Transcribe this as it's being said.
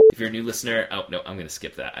you're a new listener, oh no, I'm going to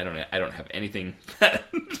skip that. I don't have anything that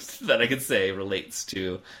I could say relates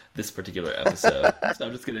to this particular episode. So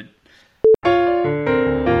I'm just going to.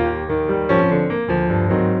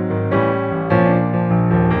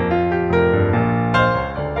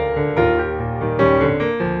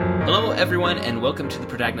 Hello, everyone, and welcome to the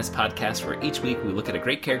Protagonist Podcast, where each week we look at a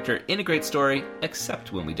great character in a great story,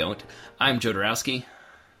 except when we don't. I'm Joe Dorowski.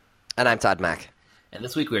 And I'm Todd Mack. And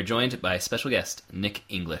this week we are joined by special guest, Nick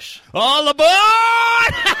English. All aboard!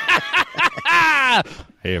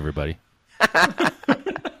 Hey, everybody.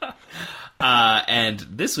 And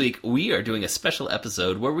this week we are doing a special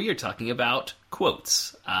episode where we are talking about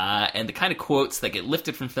quotes. And the kind of quotes that get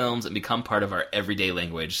lifted from films and become part of our everyday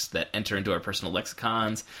language, that enter into our personal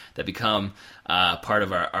lexicons, that become part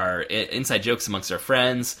of our inside jokes amongst our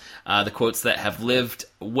friends, the quotes that have lived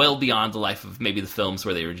well beyond the life of maybe the films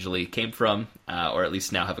where they originally came from, or at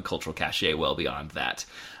least now have a cultural cachet well beyond that.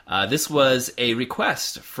 This was a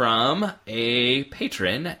request from a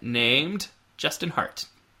patron named Justin Hart.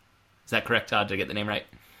 Is that correct, Todd? Did I get the name right?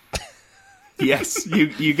 Yes,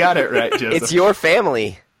 you got it right, Joseph. It's your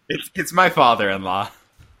family. It's my father-in-law.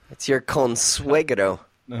 It's your consuegro.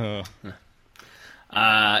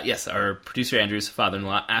 Yes, our producer Andrew's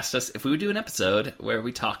father-in-law asked us if we would do an episode where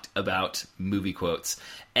we talked about movie quotes.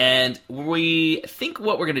 And we think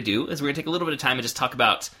what we're going to do is we're going to take a little bit of time and just talk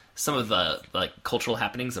about some of the cultural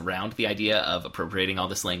happenings around the idea of appropriating all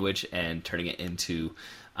this language and turning it into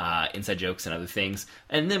inside jokes and other things.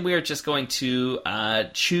 And then we're just going to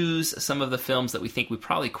choose some of the films that we think we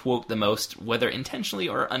probably quote the most, whether intentionally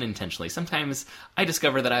or unintentionally. Sometimes I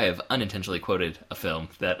discover that I have unintentionally quoted a film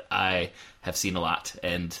that I have seen a lot,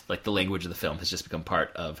 and the language of the film has just become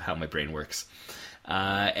part of how my brain works.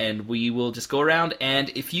 And we will just go around, and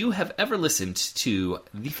if you have ever listened to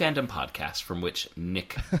the Fandom Podcast, from which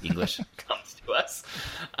Nick English comes to us,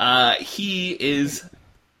 he is...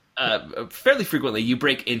 fairly frequently, you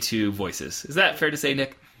break into voices. Is that fair to say,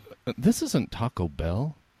 Nick? This isn't Taco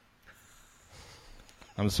Bell.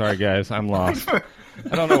 I'm sorry, guys. I'm lost. I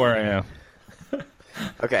don't know where I am.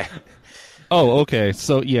 Okay. Oh, okay.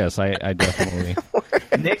 So, yes, I definitely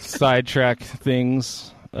sidetrack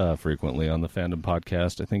things frequently on the Fandom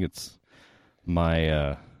Podcast. I think it's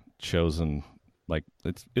my chosen...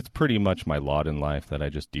 it's pretty much my lot in life that I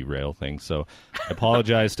just derail things. So, I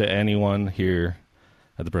apologize to anyone here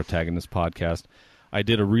at the Protagonist Podcast. I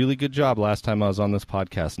did a really good job last time I was on this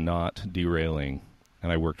podcast not derailing,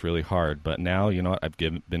 and I worked really hard. But now, you know what? I've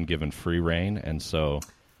been given free reign, and so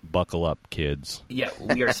buckle up, kids. Yeah,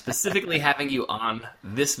 we are specifically having you on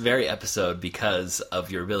this very episode because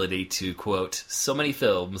of your ability to quote so many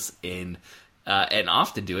films in, and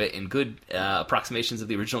often do it in good approximations of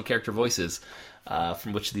the original character voices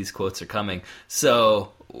from which these quotes are coming.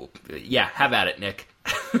 So, yeah, have at it, Nick.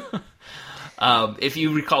 If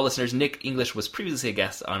you recall, listeners, Nick English was previously a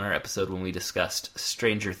guest on our episode when we discussed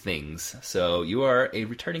Stranger Things. So you are a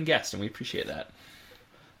returning guest, and we appreciate that.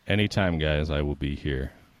 Anytime, guys, I will be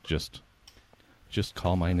here. Just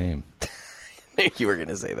call my name. You were going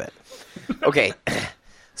to say that. Okay.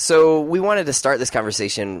 So we wanted to start this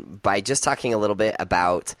conversation by just talking a little bit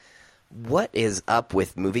about what is up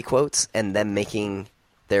with movie quotes and them making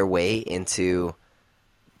their way into...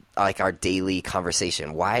 our daily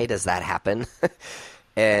conversation. Why does that happen?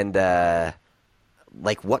 And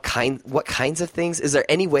what kinds of things? Is there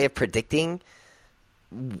any way of predicting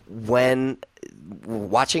when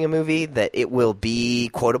watching a movie that it will be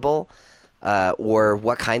quotable, or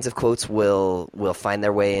what kinds of quotes will find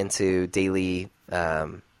their way into daily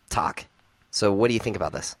talk? So, what do you think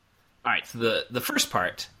about this? All right. So the first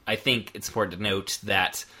part, I think it's important to note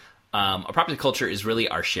that our popular culture is really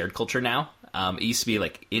our shared culture now. It used to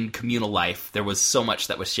be in communal life, there was so much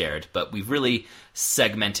that was shared, but we've really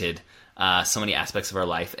segmented so many aspects of our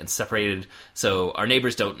life and separated. So our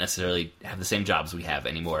neighbors don't necessarily have the same jobs we have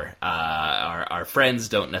anymore. Our friends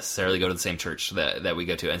don't necessarily go to the same church that we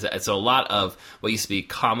go to. And so a lot of what used to be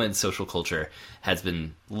common social culture has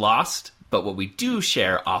been lost. But what we do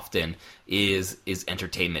share often is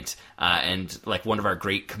entertainment. And one of our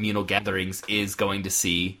great communal gatherings is going to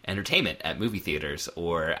see entertainment at movie theaters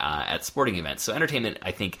or at sporting events. So entertainment,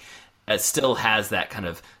 I think, still has that kind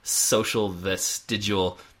of social,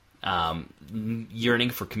 vestigial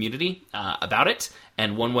yearning for community about it.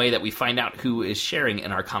 And one way that we find out who is sharing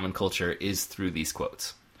in our common culture is through these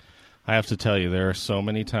quotes. I have to tell you, there are so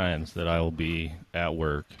many times that I will be at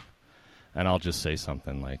work, and I'll just say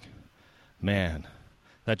something like, "Man,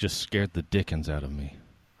 that just scared the dickens out of me."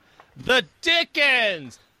 The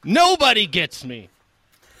dickens! Nobody gets me!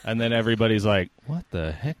 And then everybody's like, what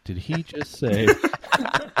the heck did he just say?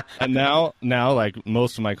 And now, like,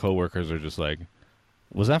 most of my coworkers are just like,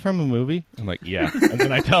 was that from a movie? I'm like, yeah. And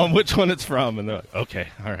then I tell them which one it's from, and they're like, okay,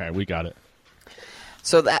 all right, we got it.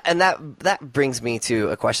 So that brings me to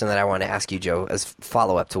a question that I want to ask you, Joe, as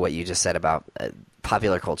follow-up to what you just said about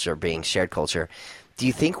popular culture being shared culture. Do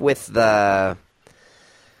you think with the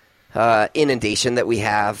inundation that we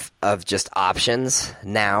have of just options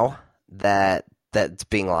now that's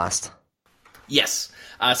being lost? Yes.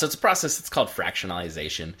 So it's a process that's called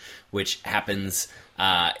fractionalization, which happens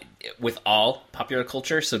with all popular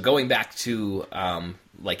culture. So going back to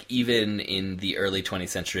like even in the early 20th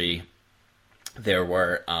century, there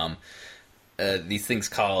were these things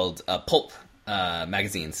called pulp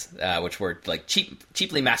magazines, which were like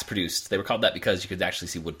cheaply mass-produced. They were called that because you could actually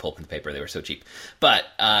see wood pulp in the paper. They were so cheap. But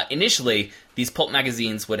initially, these pulp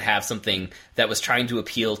magazines would have something that was trying to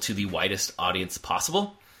appeal to the widest audience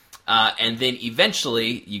possible. And then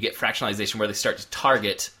eventually, you get fractionalization where they start to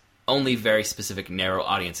target only very specific, narrow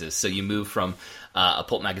audiences. So you move from a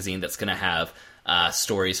pulp magazine that's going to have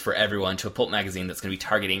stories for everyone to a pulp magazine that's going to be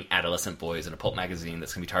targeting adolescent boys, and a pulp magazine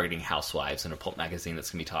that's going to be targeting housewives, and a pulp magazine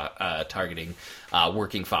that's going to be targeting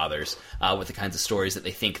working fathers with the kinds of stories that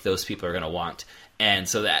they think those people are going to want. And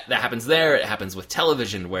so that happens there. It happens with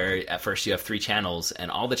television, where at first you have 3 channels,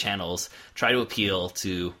 and all the channels try to appeal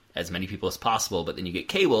to as many people as possible, but then you get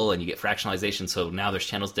cable and you get fractionalization. So now there's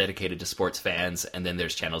channels dedicated to sports fans, and then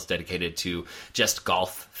there's channels dedicated to just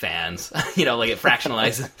golf fans. Like it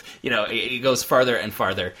fractionalizes, it goes farther and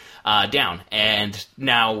farther down. And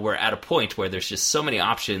now we're at a point where there's just so many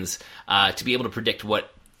options to be able to predict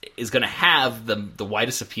what is going to have the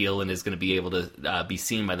widest appeal and is going to be able to be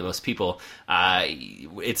seen by the most people.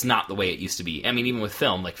 It's not the way it used to be. I mean, even with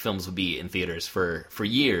film, like films would be in theaters for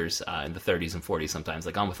years in the 30s and 40s sometimes.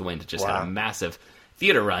 Like Gone with the Wind just had a massive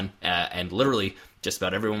theater run, and literally just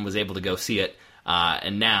about everyone was able to go see it.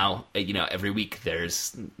 And now, every week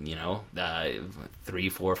there's 3,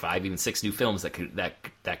 4, 5, even 6 new films that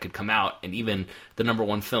could come out, and even the number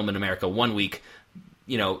one film in America one week,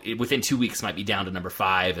 within 2 weeks might be down to number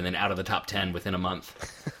 5, and then out of the top 10 within a month.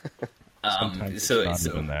 So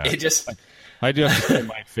even that. It just. I do have to say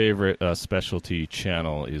my favorite specialty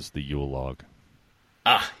channel is the Yule log.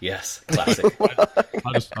 Ah, yes, classic.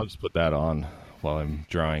 I'll just put that on while I'm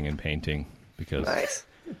drawing and painting, because Nice.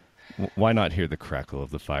 Why not hear the crackle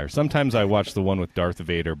of the fire? Sometimes I watch the one with Darth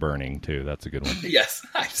Vader burning too. That's a good one. Yes,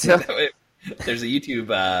 I've seen that. There's a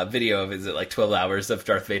YouTube video of, is it like 12 hours of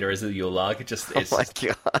Darth Vader as a Yule log? It's God.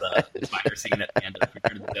 The fire scene at the end of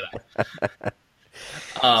Return of the Jedi.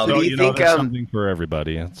 So do you think there's something for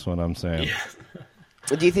everybody? That's what I'm saying. Yeah.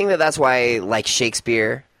 Do you think that's why, like,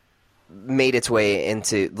 Shakespeare made its way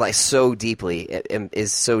into, like, so deeply,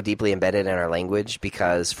 is so deeply embedded in our language,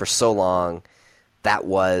 because for so long that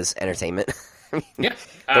was entertainment? I mean,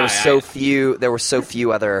 there were so few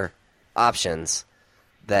other options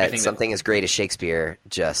that something as great as Shakespeare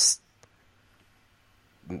just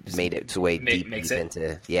made its way deep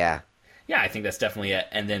into. Yeah, I think that's definitely it.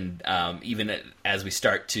 And then even as we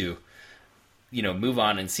start to move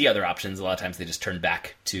on and see other options, a lot of times they just turn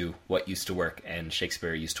back to what used to work, and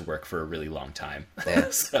Shakespeare used to work for a really long time.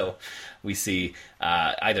 Yeah. So we see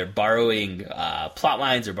either borrowing plot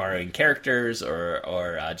lines or borrowing characters,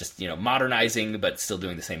 or just modernizing but still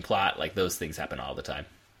doing the same plot. Like, those things happen all the time.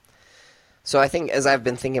 So I think, as I've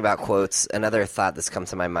been thinking about quotes, another thought that's come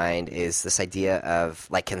to my mind is this idea of,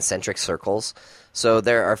 like, concentric circles. So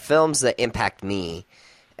there are films that impact me,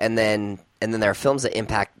 and then there are films that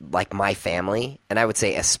impact, like, my family, and I would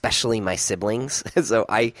say especially my siblings. So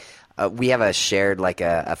we have a shared, like,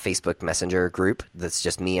 a Facebook Messenger group that's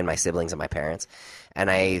just me and my siblings and my parents, and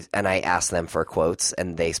I asked them for quotes,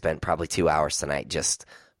 and they spent probably 2 hours tonight just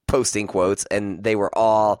posting quotes, and they were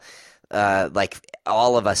all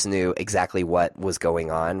all of us knew exactly what was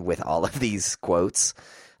going on with all of these quotes,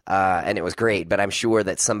 and it was great. But I'm sure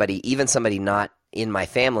that somebody not in my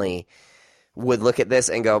family would look at this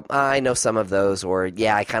and go, I know some of those, or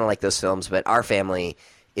yeah, I kind of like those films, but our family,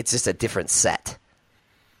 it's just a different set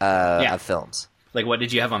of films. Like, what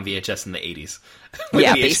did you have on VHS in the 80s?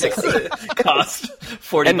 Yeah, VHS basically. Cost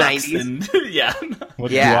 $40 and 90s. Yeah.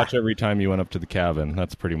 What did you watch every time you went up to the cabin?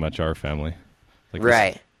 That's pretty much our family. Like,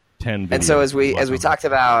 right. 10 videos. And so as we talked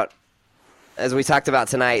about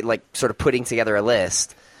tonight, like, sort of putting together a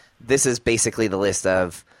list, this is basically the list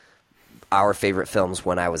of our favorite films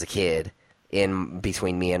when I was a kid, in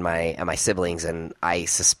between me and my siblings. And I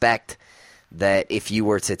suspect that if you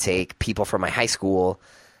were to take people from my high school,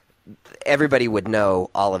 everybody would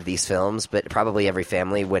know all of these films, but probably every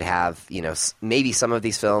family would have, maybe some of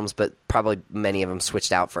these films, but probably many of them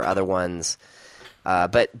switched out for other ones.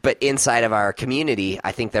 But inside of our community,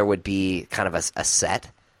 I think there would be kind of a set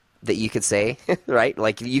that you could say, right?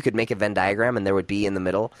 Like you could make a Venn diagram and there would be in the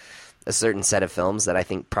middle a certain set of films that I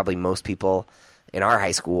think probably most people in our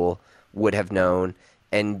high school would have known,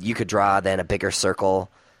 and you could draw then a bigger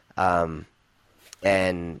circle. And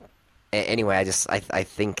anyway, I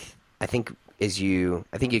think you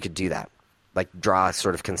could do that, like draw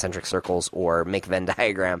sort of concentric circles or make Venn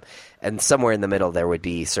diagram, and somewhere in the middle there would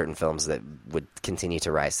be certain films that would continue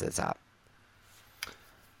to rise to the top.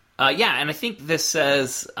 Yeah, and I think this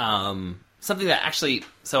says something that actually...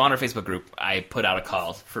 So on our Facebook group, I put out a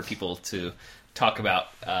call for people to talk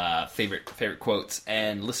about favorite quotes,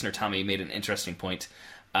 and listener Tommy made an interesting point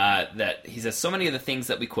that he says, so many of the things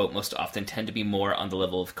that we quote most often tend to be more on the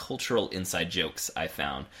level of cultural inside jokes, I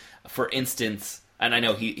found. For instance... And I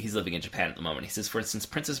know he's living in Japan at the moment. He says, for instance,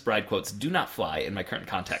 Princess Bride quotes do not fly in my current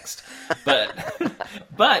context.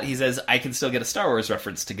 But he says, I can still get a Star Wars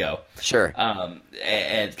reference to go. Sure.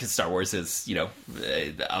 And because Star Wars is,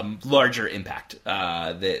 a larger impact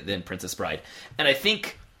than Princess Bride. And I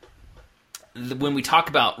think when we talk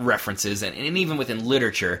about references, and even within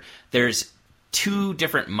literature, there's two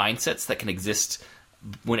different mindsets that can exist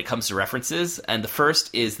when it comes to references. And the first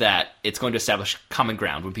is that it's going to establish common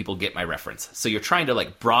ground when people get my reference. So you're trying to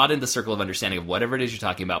like broaden the circle of understanding of whatever it is you're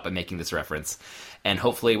talking about by making this reference. And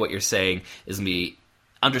hopefully what you're saying is going to be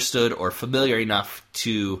understood or familiar enough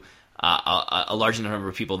to a large number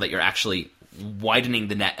of people that you're actually widening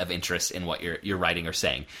the net of interest in what you're writing or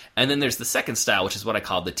saying. And then there's the second style, which is what I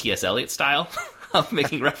call the T.S. Eliot style of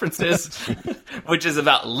making references, which is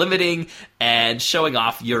about limiting and showing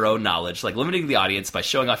off your own knowledge, like limiting the audience by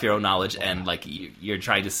showing off your own knowledge. And like you're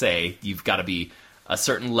trying to say you've got to be a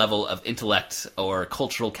certain level of intellect or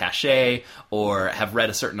cultural cachet or have read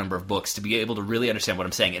a certain number of books to be able to really understand what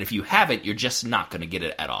I'm saying. And if you haven't, you're just not going to get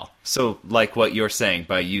it at all. So like what you're saying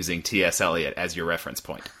by using T.S. Eliot as your reference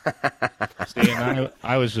point. See, and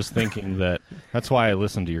I was just thinking that's why I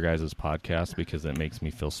listen to your guys' podcast, because it makes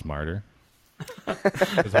me feel smarter.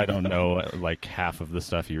 Because I don't know like half of the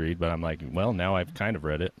stuff you read, but I'm like, well, now I've kind of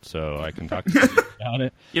read it, so I can talk to you about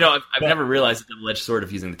it. I've never realized the double-edged sword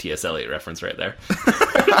of using the T.S. Eliot reference right there.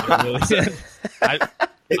 I'll be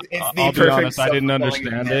honest, I didn't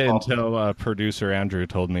understand it until producer Andrew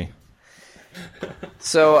told me.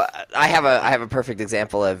 So I have a perfect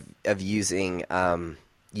example of using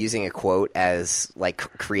a quote as like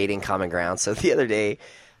creating common ground. So the other day,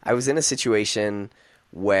 I was in a situation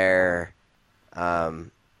where.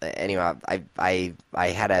 Anyway, I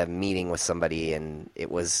had a meeting with somebody, and it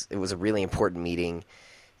was a really important meeting,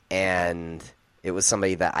 and it was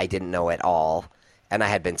somebody that I didn't know at all, and I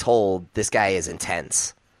had been told this guy is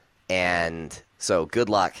intense, and so good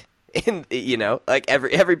luck. And like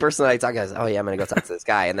every person that I talk to is, oh yeah, I'm gonna go talk to this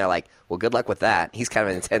guy, and they're like, well, good luck with that. He's kind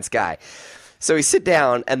of an intense guy. So we sit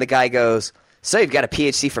down, and the guy goes, so you've got a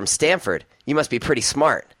PhD from Stanford. You must be pretty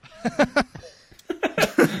smart.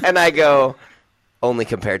 And I go, only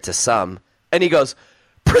compared to some. And he goes,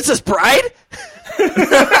 Princess Bride? And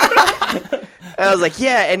I was like,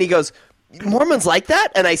 yeah. And he goes, Mormons like that?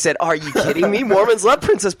 And I said, are you kidding me? Mormons love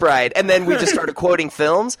Princess Bride. And then we just started quoting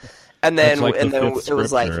films. And then, like it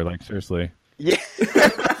was like seriously. Yeah.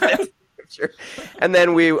 Sure. And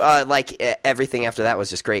then we everything after that was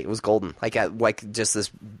just great. It was golden. Like just this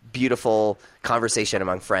beautiful conversation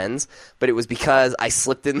among friends. But it was because I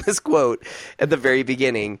slipped in this quote at the very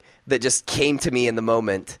beginning that just came to me in the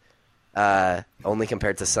moment. Only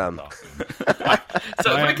compared to some. So if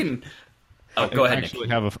I can, go ahead.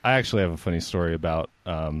 I actually have a funny story about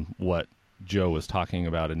what Joe was talking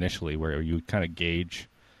about initially, where you kind of gauge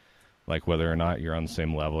like whether or not you're on the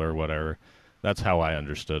same level or whatever. That's how I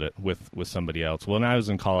understood it with somebody else. When I was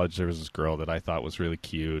in college, there was this girl that I thought was really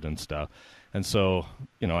cute and stuff. And so,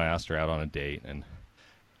 I asked her out on a date, and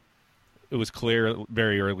it was clear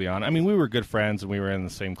very early on. I mean, we were good friends, and we were in the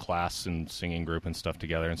same class and singing group and stuff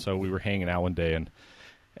together. And so we were hanging out one day,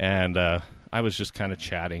 and I was just kind of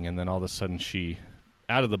chatting, and then all of a sudden she,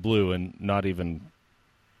 out of the blue, and not even,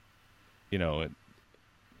 I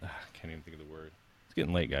can't even think of the word. It's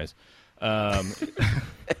getting late, guys.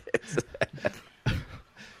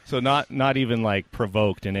 So not even like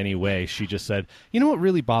provoked in any way. She just said, "You know what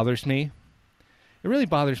really bothers me? It really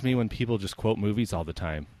bothers me when people just quote movies all the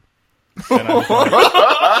time." And I was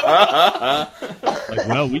like,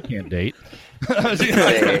 well, we can't date.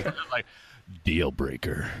 Like, deal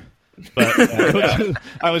breaker. But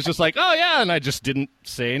I was just like, oh yeah, and I just didn't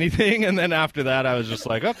say anything. And then after that, I was just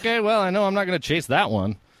like, okay, well, I know I'm not going to chase that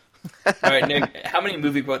one. All right, Nick, how many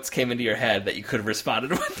movie quotes came into your head that you could have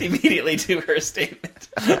responded with immediately to her statement?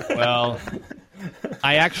 Well,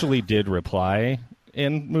 I actually did reply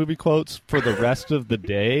in movie quotes for the rest of the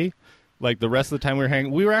day. Like the rest of the time we were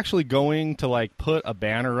hanging, we were actually going to like put a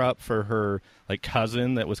banner up for her like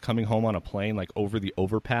cousin that was coming home on a plane, like over the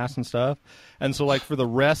overpass and stuff. And so like for the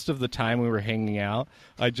rest of the time we were hanging out,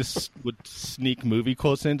 I just would sneak movie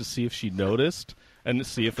quotes in to see if she noticed and to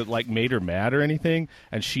see if it like made her mad or anything.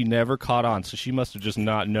 And she never caught on, so she must have just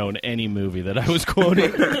not known any movie that I was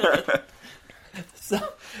quoting.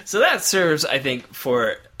 So that serves, I think,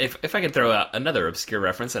 for if I could throw out another obscure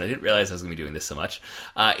reference, and I didn't realize I was going to be doing this so much.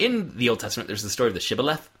 In the Old Testament, there's the story of the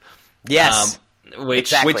shibboleth. Yes,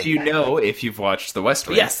 exactly. Which you know if you've watched The West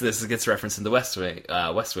Wing. Yes, this gets referenced in the West Wing.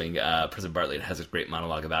 President Bartlett has a great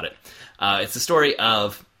monologue about it. It's the story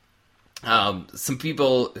of some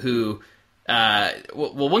people who.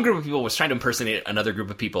 One group of people was trying to impersonate another group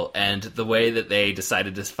of people, and the way that they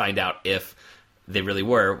decided to find out if they really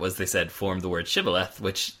were was they said formed the word shibboleth,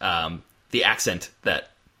 which the accent that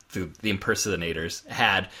the impersonators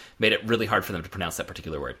had made it really hard for them to pronounce that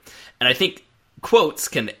particular word. And I think quotes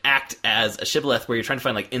can act as a shibboleth where you're trying to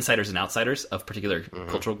find like insiders and outsiders of particular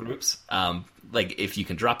cultural groups. Like if you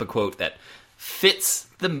can drop a quote that fits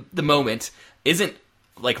the moment, isn't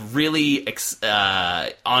like really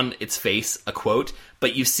on its face a quote,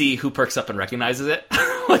 but you see who perks up and recognizes it.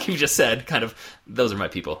 Like you just said, kind of, those are my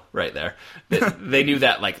people right there. They knew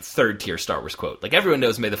that like third tier Star Wars quote. Like everyone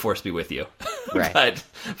knows "May the Force be with you," right.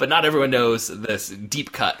 but not everyone knows this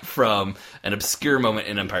deep cut from an obscure moment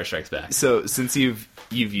in Empire Strikes Back. So since you've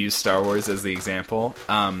used Star Wars as the example,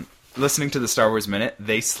 listening to the Star Wars Minute,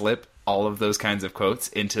 they slip all of those kinds of quotes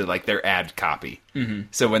into like their ad copy. Mm-hmm.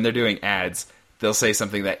 So when they're doing ads, they'll say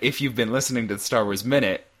something that if you've been listening to the Star Wars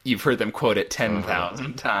Minute, you've heard them quote it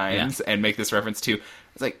 10,000 times and make this reference to.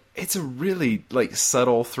 It's like, it's a really like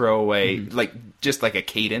subtle throwaway, like just like a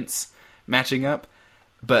cadence matching up.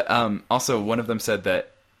 But also one of them said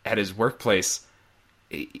that at his workplace,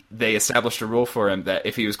 they established a rule for him that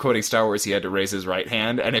if he was quoting Star Wars, he had to raise his right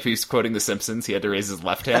hand. And if he was quoting The Simpsons, he had to raise his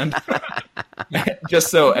left hand. Just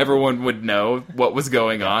so everyone would know what was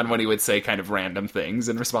going on when he would say kind of random things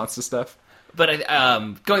in response to stuff. But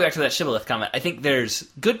going back to that shibboleth comment, I think there's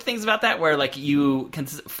good things about that where like you can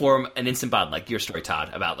form an instant bond, like your story,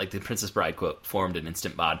 Todd, about like the Princess Bride quote formed an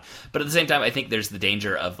instant bond. But at the same time, I think there's the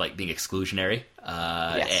danger of like being exclusionary.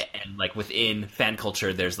 Yes. And like within fan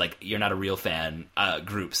culture, there's like you're not a real fan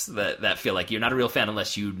groups that feel like you're not a real fan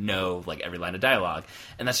unless you know like every line of dialogue,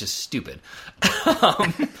 and that's just stupid.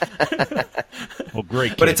 Well,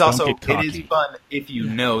 great, but it's also it is fun if you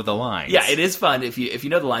know the lines. Yeah, it is fun if you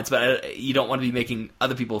know the lines, but you don't want to be making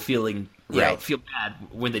other people feel bad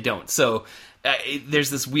when they don't. So there's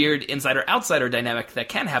this weird insider-outsider dynamic that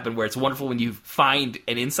can happen where it's wonderful when you find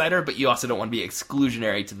an insider, but you also don't want to be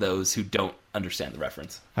exclusionary to those who don't understand the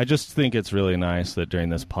reference. I just think it's really nice that during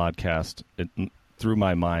this podcast, through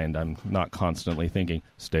my mind, I'm not constantly thinking,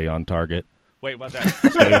 stay on target. Wait, what's that?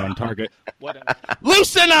 Stay on target.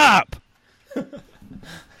 Loosen up!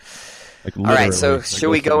 Like, all right, so should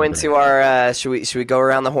we go into our? Should we go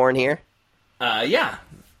around the horn here? Yeah,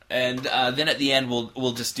 and then at the end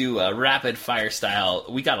we'll just do a rapid fire style.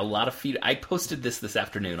 We got a lot of feedback. I posted this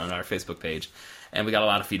afternoon on our Facebook page, and we got a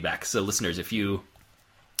lot of feedback. So listeners, if you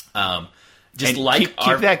just keep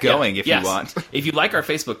that going if you want. If you like our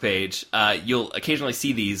Facebook page, you'll occasionally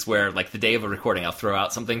see these where, like the day of a recording, I'll throw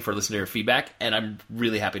out something for listener feedback, and I'm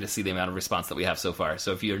really happy to see the amount of response that we have so far.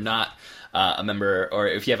 So if you're not a member, or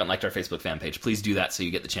if you haven't liked our Facebook fan page, please do that so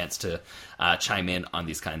you get the chance to chime in on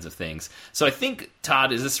these kinds of things. So I think,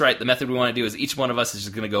 Todd, is this right? The method we want to do is each one of us is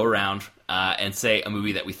just going to go around and say a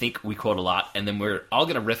movie that we think we quote a lot, and then we're all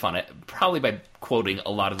going to riff on it, probably by quoting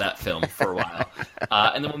a lot of that film for a while.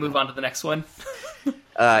 And then we'll move on to the next one.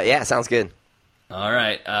 Yeah, sounds good. All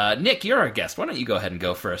right. Nick, you're our guest. Why don't you go ahead and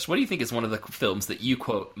go first? What do you think is one of the films that you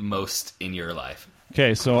quote most in your life?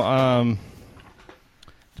 Okay, so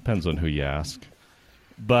depends on who you ask.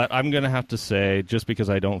 But I'm going to have to say, just because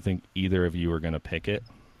I don't think either of you are going to pick it,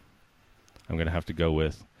 I'm going to have to go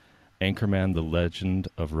with Anchorman: The Legend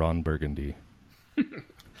of Ron Burgundy.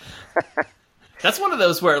 That's one of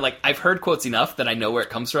those where, like, I've heard quotes enough that I know where it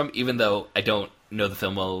comes from, even though I don't know the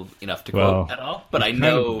film well enough to quote at all. But I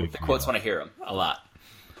know the quotes when I hear them a lot.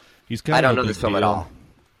 I don't know this film at all.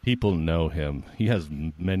 People know him. He has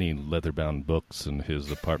many leather-bound books, and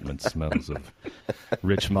his apartment smells of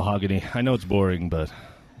rich mahogany. I know it's boring, but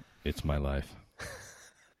it's my life.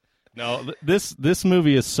 No, this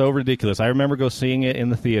movie is so ridiculous. I remember seeing it in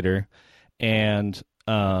the theater, and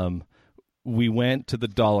we went to the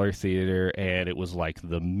Dollar Theater, and it was like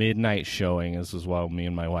the midnight showing. This is while me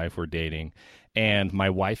and my wife were dating. and my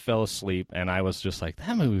wife fell asleep, and I was just like,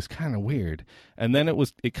 that movie was kind of weird. And then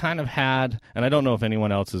it kind of had, and I don't know if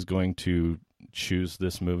anyone else is going to choose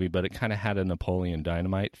this movie, but it kind of had a Napoleon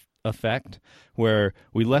Dynamite effect where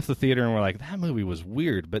we left the theater and we're like, that movie was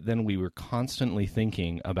weird, but then we were constantly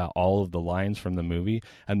thinking about all of the lines from the movie,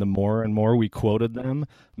 and the more and more we quoted them,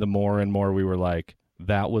 the more and more we were like,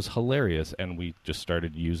 that was hilarious, and we just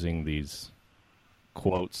started using these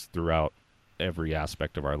quotes throughout every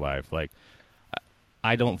aspect of our life. Like,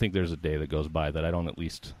 I don't think there's a day that goes by that I don't at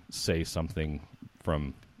least say something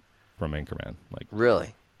from Anchorman. Like,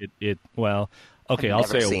 really? Well, okay, I've I'll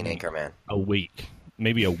never say seen Anchorman. a week.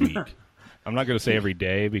 Maybe a week. I'm not going to say every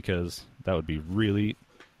day because that would be really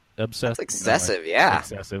obsessive. That's excessive, yeah.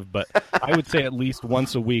 Excessive, but I would say at least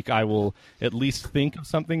once a week I will at least think of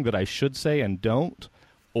something that I should say and don't,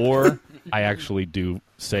 or I actually do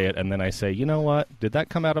say it and then I say, you know what? Did that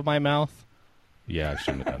come out of my mouth? Yeah, I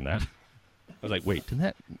shouldn't have done that. I was like, wait,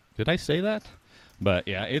 did I say that? But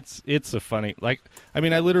yeah, it's a funny, like, I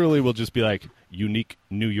mean, I literally will just be like, unique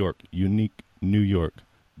New York.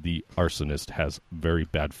 The arsonist has very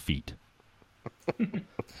bad feet.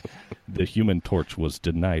 The Human Torch was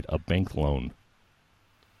denied a bank loan.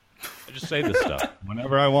 I just say this stuff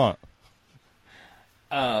whenever I want.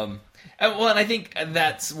 Well, and I think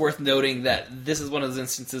that's worth noting that this is one of those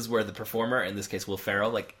instances where the performer, in this case Will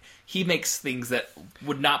Ferrell, like, he makes things that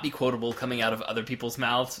would not be quotable coming out of other people's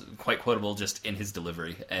mouths quite quotable just in his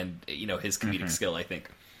delivery and, you know, his comedic skill, I think.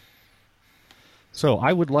 So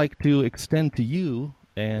I would like to extend to you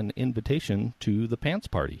an invitation to the pants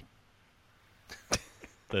party.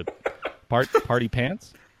 The party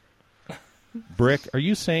pants? Brick, are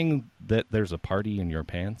you saying that there's a party in your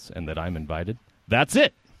pants and that I'm invited? That's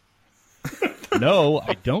it. No,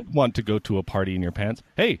 I don't want to go to a party in your pants.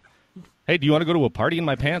 Hey, do you want to go to a party in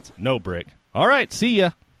my pants? No, Brick. All right, see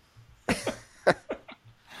ya.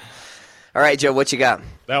 All right, Joe, what you got?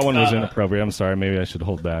 That one was inappropriate. I'm sorry. Maybe I should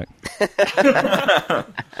hold back.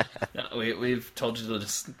 No, we've told you to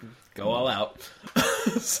just go all out.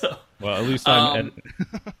 So, well, at least I'm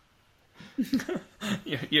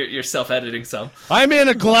you're self-editing some. I'm in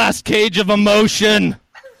a glass cage of emotion.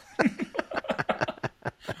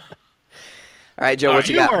 All right, Joe, what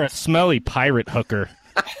you got? You are a smelly pirate hooker.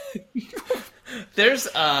 There's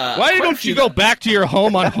why don't you go back to your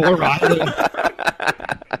home on Whore Island?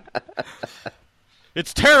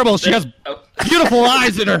 It's terrible. She has beautiful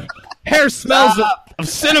eyes and her hair smells of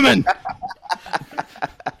cinnamon.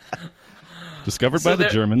 Discovered by the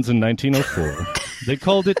Germans in 1904. They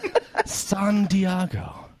called it San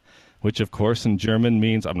Diego, which, of course, in German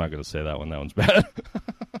means... I'm not going to say that one. That one's bad.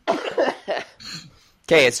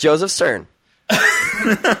 Okay, it's Joseph Stern.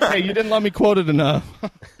 Hey, you didn't let me quote it enough.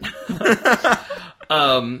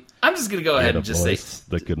 I'm just going to go ahead and just say...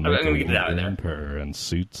 That could make a woman purr, and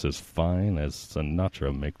suits as fine as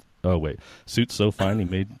Sinatra make... Oh, wait. Suits so fine he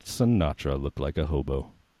made Sinatra look like a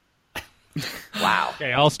hobo. Wow.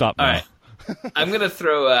 Okay, I'll stop now. All right. I'm going to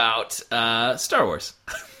throw out Star Wars.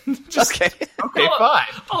 Okay, fine.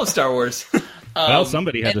 All of Star Wars. Well,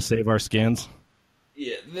 somebody had to save our skins.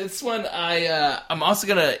 Yeah, this one I'm also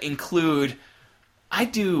going to include... I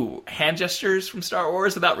do hand gestures from Star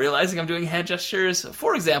Wars without realizing I'm doing hand gestures.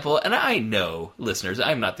 For example, and I know, listeners,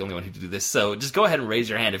 I'm not the only one who do this, so just go ahead and raise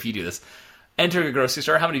your hand if you do this. Entering a grocery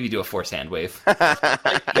store, how many of you do a forced hand wave?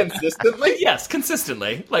 Consistently? Yes,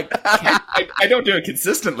 consistently. Like, I don't do it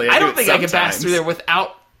consistently. I don't think I can pass sometimes. through there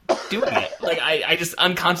without doing it. Like, I just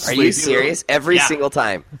unconsciously Are you serious? Every single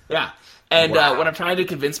time? Yeah. And when I'm trying to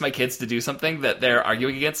convince my kids to do something that they're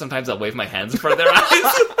arguing against, sometimes I'll wave my hands in front of their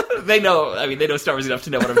eyes. They know Star Wars enough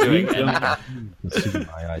to know what I'm doing. To see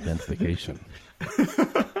my identification.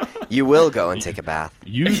 You will go and take a bath.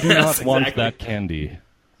 You do not want that candy.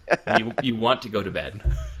 You want to go to bed.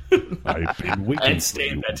 I've been waiting and stay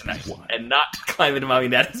in bed tonight. And not climb into Mommy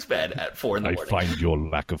and Daddy's bed at 4 in the morning. I find your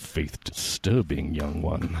lack of faith disturbing, young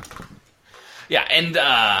one. Yeah, and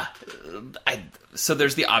so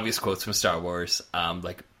there's the obvious quotes from Star Wars,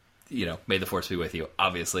 like, you know, "May the Force be with you."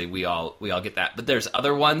 Obviously, we all get that. But there's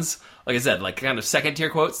other ones, like I said, like kind of second tier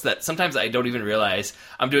quotes that sometimes I don't even realize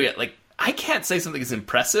I'm doing it. Like, I can't say something is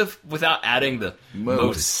impressive without adding the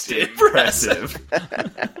most impressive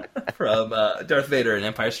from Darth Vader in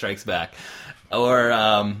Empire Strikes Back,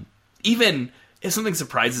 or even if something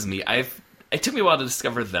surprises me. It took me a while to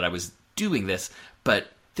discover that I was doing this, but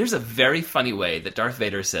there's a very funny way that Darth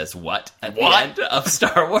Vader says "what" at the end of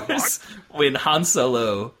Star Wars when Han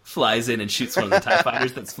Solo flies in and shoots one of the TIE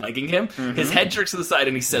fighters that's flanking him. Mm-hmm. His head jerks to the side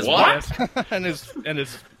and he says "what?" and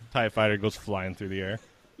his TIE fighter goes flying through the air.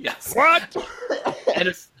 Yes. What? And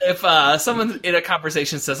if someone in a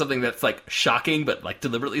conversation says something that's like shocking, but like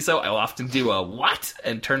deliberately so, I'll often do a what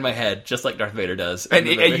and turn my head just like Darth Vader does. And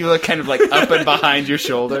you look kind of like up and behind your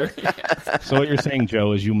shoulder. So what you're saying,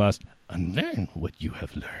 Joe, is you must unlearn what you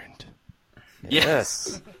have learned.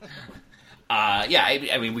 Yes.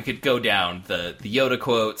 I mean, we could go down the Yoda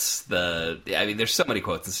quotes. There's so many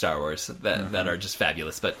quotes in Star Wars that are just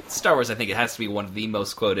fabulous. But Star Wars, I think it has to be one of the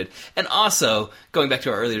most quoted, and also going back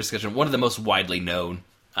to our earlier discussion, one of the most widely known,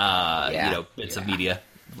 bits of media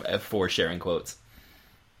for sharing quotes.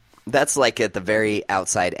 That's like at the very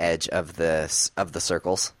outside edge of the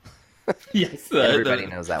circles. Yes, everybody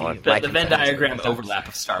knows that one. The Venn diagram overlap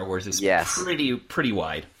of Star Wars is pretty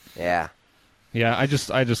wide. Yeah. Yeah, I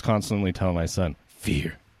just constantly tell my son,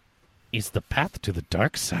 fear is the path to the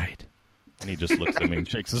dark side. And he just looks at me and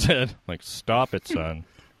shakes his head, like, stop it, son.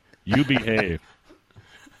 You behave.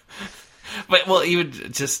 But, well, even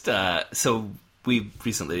just, so we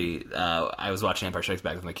recently, I was watching Empire Strikes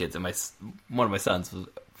Back with my kids, and one of my sons,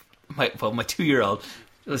 my 2-year-old,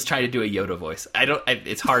 was trying to do a Yoda voice.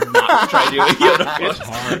 It's hard not to try to do a Yoda voice. It's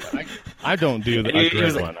hard. I don't do a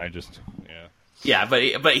great one. I just... Yeah, but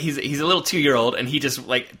he's a little 2-year-old, and he just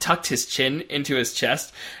like tucked his chin into his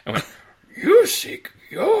chest and went, "You seek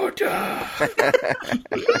Yoda."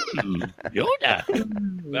 Yoda.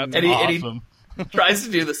 That's and awesome. He tries to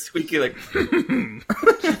do the squeaky like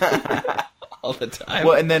all the time.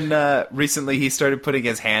 Well, and then recently he started putting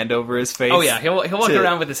his hand over his face. Oh yeah, he'll walk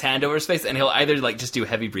around with his hand over his face, and he'll either like just do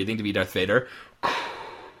heavy breathing to be Darth Vader.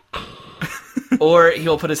 Or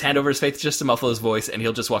he'll put his hand over his face just to muffle his voice, and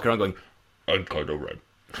he'll just walk around going, "I'm Kylo Ren."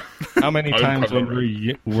 How many times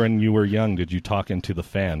when you were young did you talk into the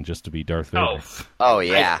fan just to be Darth Vader? Oh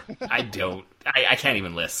yeah. I don't. I can't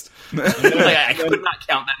even list. I could not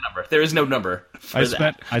count that number. There is no number.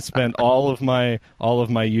 I spent all of my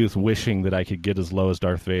youth wishing that I could get as low as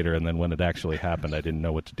Darth Vader, and then when it actually happened, I didn't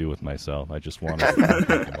know what to do with myself. I just wanted to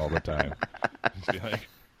talk him all the time. Just be like,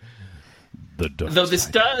 the dark Though this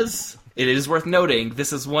side. does. It is worth noting,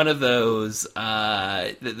 this is one of those, one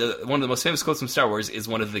of the most famous quotes from Star Wars is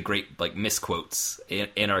one of the great, like, misquotes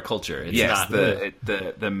in our culture. It's yes, not, the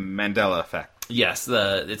Mandela effect. Yes,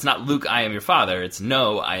 it's not Luke, I am your father, it's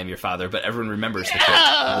no, I am your father, but everyone remembers the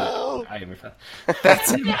quote, Luke, I am your father.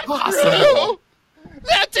 That's impossible!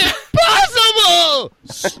 That's impossible!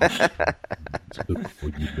 Look for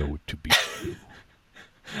you know it to be true.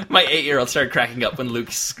 My 8-year-old started cracking up when Luke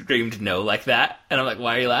screamed no like that, and I'm like,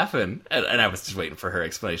 why are you laughing? And I was just waiting for her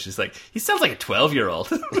explanation. She's like, he sounds like a 12-year-old.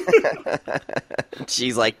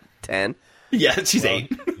 She's like 10. Yeah, she's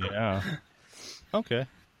 8. Yeah. Okay.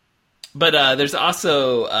 But there's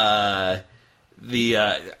also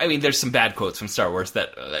there's some bad quotes from Star Wars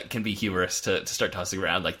that can be humorous to start tossing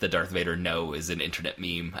around, like the Darth Vader no is an internet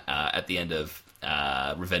meme at the end of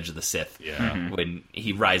Revenge of the Sith, when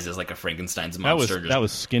he rises like a Frankenstein's monster. That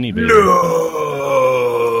was skinny Vader. No!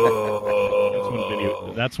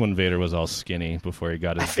 That's when Vader was all skinny before he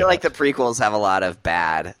got his... I feel like the prequels have a lot of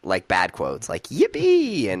bad quotes, like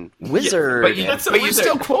yippee and wizard. Yeah, but you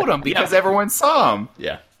still quote them because everyone saw them.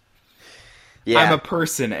 Yeah. I'm a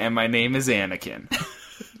person, and my name is Anakin.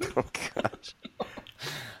 Oh, gosh.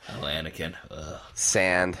 Oh, Anakin. Ugh.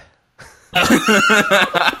 Sand.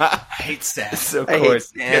 I hate sand. So, of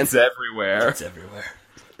course, it's everywhere. It's everywhere.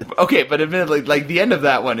 Okay, but admittedly, like, the end of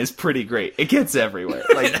that one is pretty great. It gets everywhere.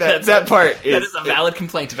 Like, that part is... That is a valid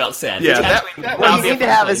complaint about sand. Yeah, what you need to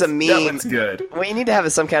have is a meme. That one's good. What you need to have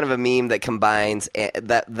is some kind of a meme that combines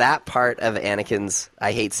that part of Anakin's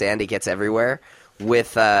 "I hate sand, it gets everywhere"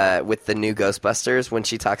 with the new Ghostbusters when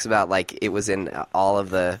she talks about like it was in all of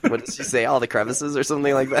the what did she say, all the crevices or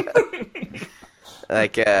something like that.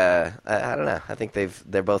 Like I don't know. I think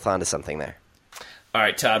they're both onto something there. All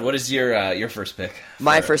right, Todd, what is your first pick?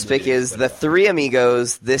 My first pick is The Three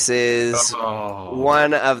Amigos. This is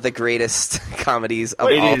one of the greatest comedies of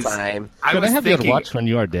all time. Could I have you watch When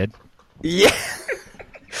You Are Dead? Yeah.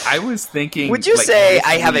 I was thinking... Would you like, say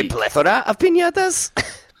I have a plethora of piñatas?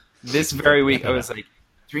 This very week, I was like,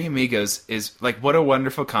 Three Amigos is, like, what a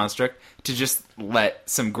wonderful construct to just let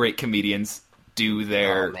some great comedians do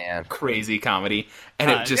their crazy comedy, and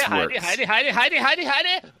it just works.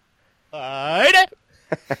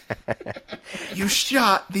 You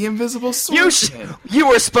shot the invisible sword. You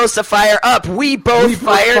were supposed to fire up. We both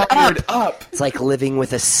fired up. It's like living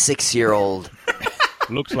with a 6-year-old.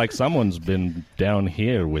 Looks like someone's been down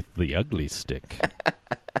here with the ugly stick.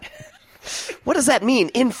 What does that mean?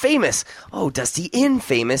 Infamous. Oh, Dusty,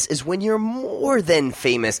 infamous is when you're more than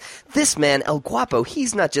famous. This man, El Guapo,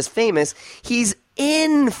 he's not just famous, he's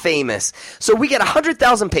infamous. So we get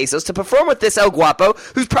 100,000 pesos to perform with this El Guapo,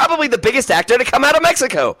 who's probably the biggest actor to come out of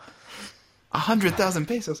Mexico. 100,000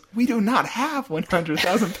 pesos? We do not have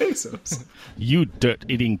 100,000 pesos. You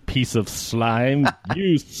dirt-eating piece of slime.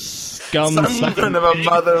 You scum Son of a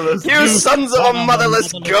motherless You sons of a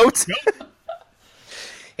motherless goat.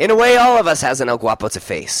 In a way, all of us has an El Guapo to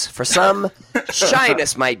face. For some,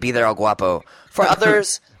 shyness might be their El Guapo. For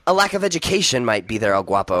others, a lack of education might be their El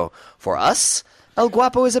Guapo. For us, El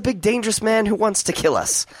Guapo is a big dangerous man who wants to kill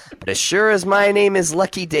us. But as sure as my name is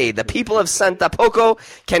Lucky Day, the people of Santa Poco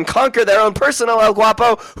can conquer their own personal El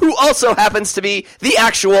Guapo, who also happens to be the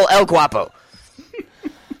actual El Guapo.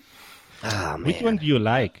 Oh, man. Which one do you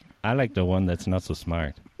like? I like the one that's not so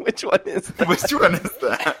smart. Which one is that? Which one is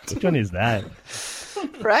that? Which one is that?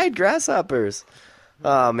 Fried grasshoppers.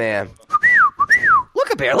 Oh, man.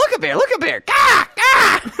 Look a bear, look a bear, look a bear. Gah,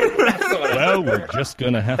 gah! Well, we're just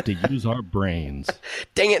going to have to use our brains.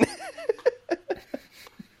 Dang it.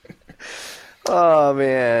 Oh,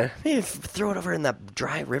 man. Maybe throw it over in that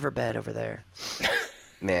dry riverbed over there.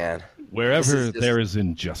 Man. Wherever there is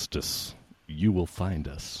injustice, you will find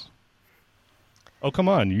us. Oh, come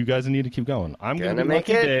on. You guys need to keep going. I'm going to make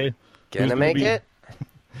it. Gonna make it.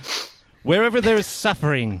 Wherever there is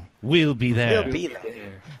suffering, we'll be there. We'll be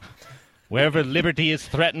there. Wherever liberty is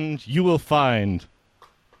threatened, you will find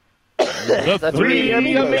the three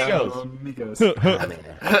amigos.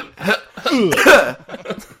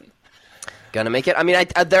 Gonna make it. I mean,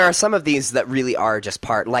 there are some of these that really are just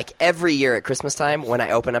part. Like every year at Christmas time, when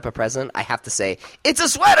I open up a present, I have to say, "It's a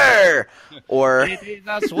sweater," or It is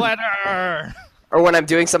a sweater. or when I'm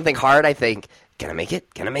doing something hard, I think, "Gonna make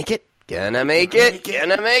it. Gonna make it. Gonna make it.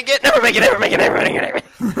 Gonna make it. Never make it. Never make it. Never make it. Never make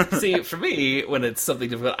it." See, for me, when it's something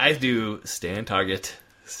difficult, I do stay on target.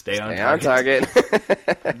 Stay on On target.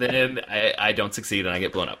 target. Then I don't succeed and I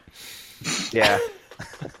get blown up. Yeah.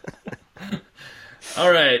 All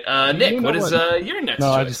right, Nick, You know what is what- your next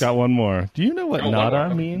No, choice? I just got one more. Do you know what Oh, one nada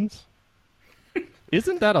more. means?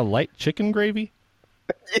 Isn't that a light chicken gravy?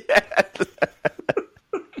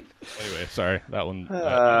 Anyway, sorry. That one. I was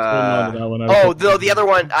holding on to that one. I was Oh, the other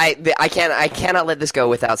one, I cannot let this go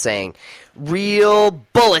without saying, real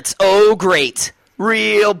bullets. Oh, great,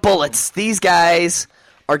 real bullets. These guys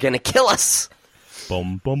are gonna kill us.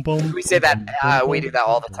 Boom, boom, boom. We say that. We do that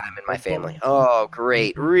all the time in my family. Oh,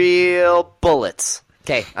 great, real bullets.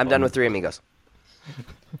 Okay, I'm done with Three Amigos.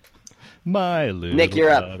 My little Nick, you're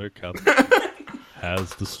up. buttercup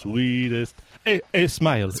has the sweetest. Hey,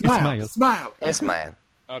 smile. Smile. Smile. Yes, man.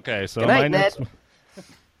 Okay, so Good night, my next. Ned.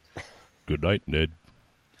 Good night, Ned.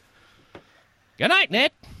 Good night,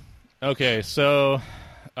 Ned. Okay, so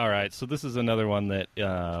all right, so this is another one that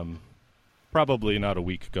probably not a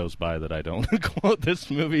week goes by that I don't quote this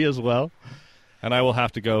movie as well, and I will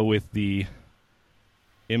have to go with the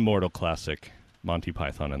immortal classic Monty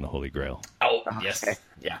Python and the Holy Grail. Oh, yes.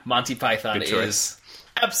 Yeah, Monty Python Good choice. is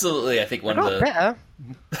absolutely, I think, one of Not the bad.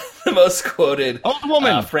 the most quoted Old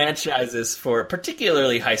woman. franchises for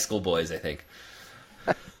particularly high school boys, I think.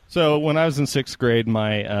 So when I was in 6th grade,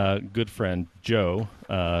 my good friend Joe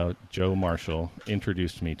Marshall,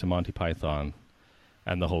 introduced me to Monty Python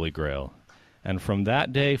and the Holy Grail. And from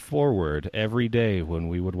that day forward, every day when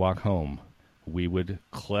we would walk home, we would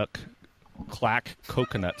clack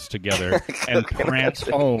coconuts together and prance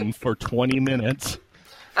home for 20 minutes.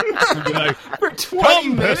 We'd be like, For 20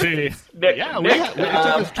 "Come, minutes? Bessie." Nick, Yeah, Nick, it took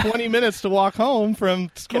us 20 minutes to walk home from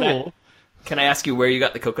school. Can I ask you where you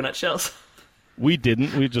got the coconut shells? We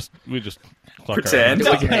didn't. We just cluck Pretend.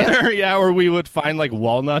 our hands together. Yeah, or we would find like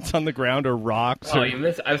walnuts on the ground or rocks. Oh, Or, you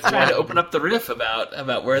missed. I was trying to open up the riff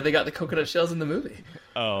about where they got the coconut shells in the movie.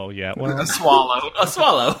 oh yeah, well, A swallow. A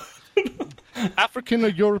swallow. African or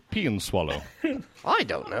European swallow. I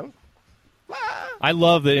don't know. I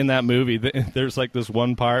love that in that movie. There's like this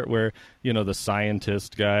one part where the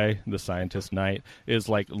scientist guy, the scientist knight, is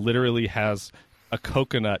like literally has a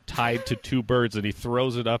coconut tied to two birds, and he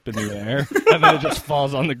throws it up in the air, and then it just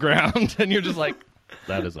falls on the ground, and you're just like,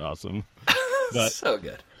 that is awesome. But So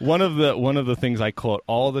good. one of the things I quote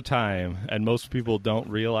all the time, and most people don't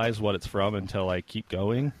realize what it's from until I keep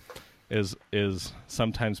going, is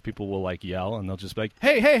sometimes people will like yell, and they'll just be like,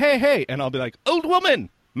 "Hey, hey, hey, hey," and I'll be like, "Old woman,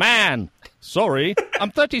 man, sorry,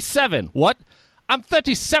 I'm 37. What? I'm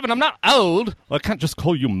 37. I'm not old. Well, I can't just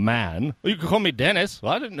call you man. Well, you can call me Dennis.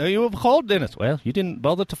 Well, I didn't know you were called Dennis. Well, you didn't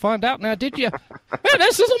bother to find out now, did you? Well,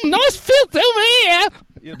 this is some nice filth over here."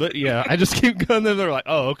 Yeah, but yeah, I just keep going, and they're like,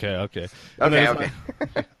 "Oh, okay. And then Okay, it's okay.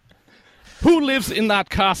 like, who lives in that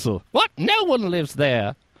castle? What? No one lives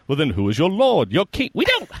there. Well, then who is your lord? Your king? We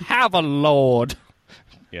don't have a lord.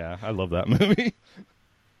 Yeah, I love that movie.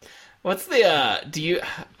 What's the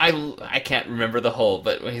I can't remember the whole,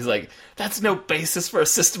 but when he's like, that's no basis for a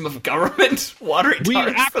system of government. Water We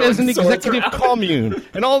act as an executive commune,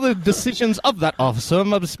 and all the decisions of that officer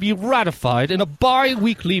must be ratified in a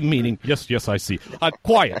bi-weekly meeting. Yes, I see.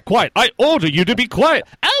 Quiet. I order you to be quiet.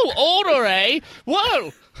 Oh, order, eh?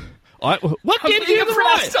 Whoa. What gives you the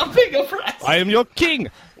right? I'm being oppressed. I am your king.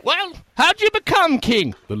 Well, how'd you become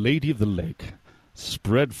king? The Lady of the Lake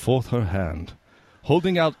spread forth her hand,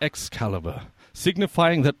 holding out Excalibur,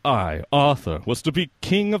 signifying that I, Arthur, was to be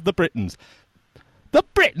king of the Britons. The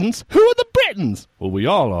Britons? Who are the Britons? Well, we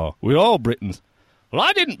all are. We're all Britons. Well,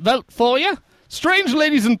 I didn't vote for you. Strange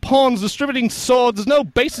ladies and pawns distributing swords is no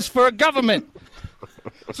basis for a government.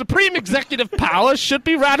 Supreme executive powers should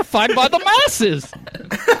be ratified by the masses.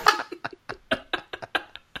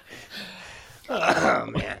 Oh,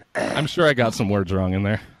 man. I'm sure I got some words wrong in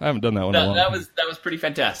there. I haven't done that one in a long That time. was pretty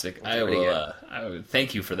fantastic. I will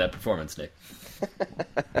thank you for that performance, Nick.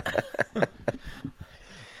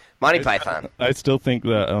 Monty Python. I still think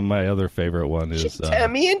that my other favorite one is...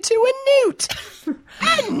 Turn me into a newt.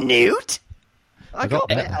 A newt? I got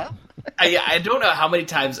better. I don't know how many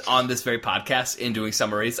times on this very podcast in doing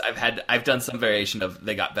summaries I've done some variation of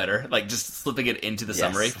they got better, like just slipping it into the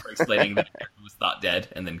summary for explaining that it was thought dead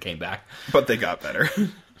and then came back. But they got better.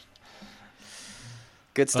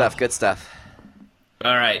 Good stuff, good stuff.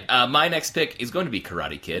 All right, my next pick is going to be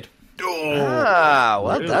Karate Kid.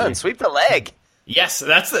 Well done. Sweep the leg. Yes,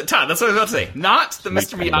 that's Todd. That's what I was about to say. Not the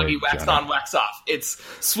Mr. the Miyagi leg, wax Johnny. on, wax off. It's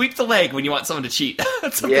sweep the leg when you want someone to cheat.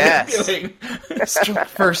 That's something Yes. I'm doing. Strike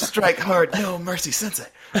first, strike hard. No mercy, sensei.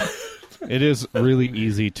 It is really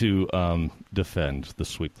easy to defend the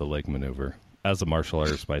sweep the leg maneuver. As a martial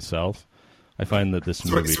artist myself, I find that this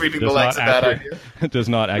movie Sweeping the leg's a bad idea. does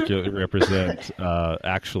not accurately represent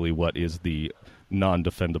actually what is the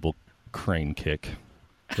non-defendable crane kick.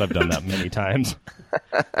 I've done that many times.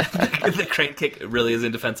 The crane kick really is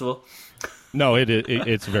indefensible. No,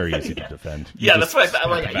 it's very easy to defend. You Yeah, just that's what I thought.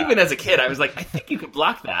 I'm stand like, back. even as a kid, I was like, I think you could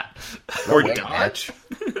block that. Or way, dodge.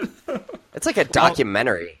 It's like a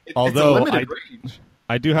documentary. Although it's a limited range.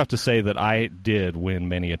 I do have to say that I did win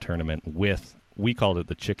many a tournament with, we called it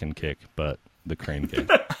the chicken kick, but the crane kick.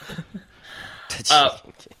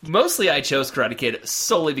 Mostly I chose Karate Kid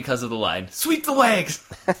solely because of the line, sweep the legs!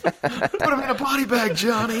 Put him in a body bag,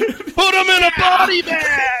 Johnny. Put him in a body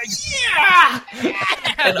bag! Yeah!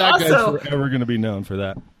 And That guy's also, forever going to be known for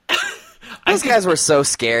that. Those guys were so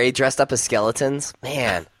scary, dressed up as skeletons.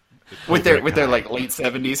 Man. with their like late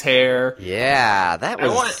 70s hair. Yeah, that I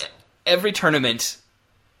was... want every tournament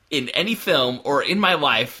in any film or in my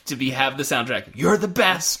life to have the soundtrack, you're the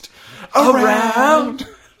best around.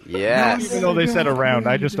 Yes. Even though they said around,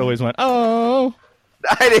 I just always went, oh.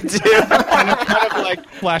 I did too. kind of like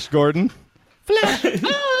Flash Gordon. Flash,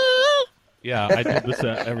 oh. Yeah, I did this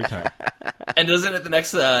every time. And doesn't it the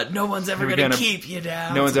next, no one's ever We're going to gonna- keep you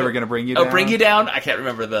down. No one's ever going to bring you down. Oh, bring you down? I can't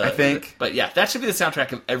remember the... I think. But yeah, that should be the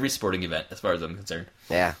soundtrack of every sporting event, as far as I'm concerned.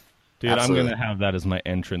 Yeah. Dude, Absolutely. I'm going to have that as my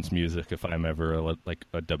entrance music if I'm ever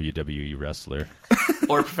a WWE wrestler.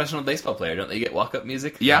 Or a professional baseball player, don't they get walk-up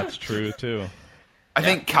music? Yeah. That's true, too. I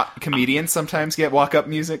think comedians sometimes get walk-up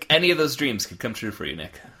music. Any of those dreams could come true for you,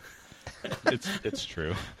 Nick. It's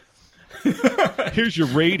true. Here's your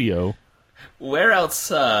radio. Where else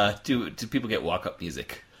do people get walk-up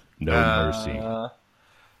music? No mercy.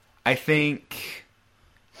 I think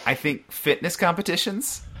fitness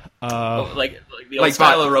competitions. Like the old like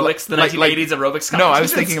style bo- aerobics, the like- 1980s aerobics competitions? No, I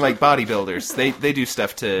was thinking like bodybuilders. They do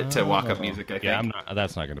stuff to walk-up music, I think. Yeah,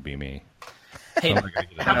 that's not going to be me. Hey, I'm not gonna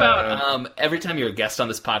get it. how about every time you're a guest on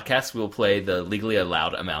this podcast, we'll play the legally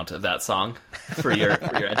allowed amount of that song for your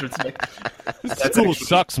entrance, Nick? This school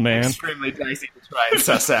sucks, man. Extremely dicey to try and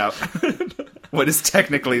suss out what is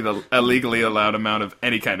technically the legally allowed amount of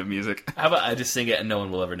any kind of music. How about I just sing it and no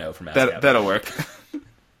one will ever know from ASCAP? That'll work. All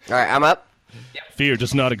right, I'm up. Fear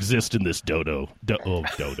does not exist in this dodo.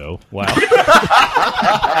 Dodo. Wow.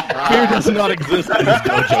 Fear does not exist in this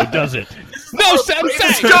dojo, does it? No, This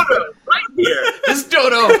sensei! dodo, right here. This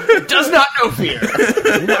dodo does not know fear.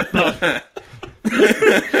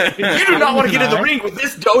 You do not want to get in the ring with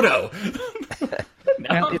this dodo.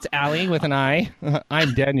 No? It's Allie with an I.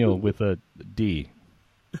 I'm Daniel with a D.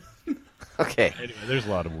 Okay. Anyway, there's a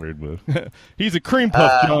lot of weird moves. He's a cream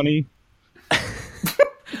puff, Johnny.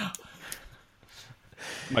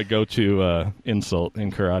 My go-to insult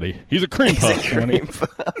in karate. He's a cream puff, Johnny.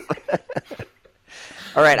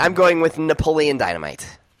 All right, I'm going with Napoleon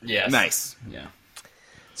Dynamite. Yes. Nice. Yeah.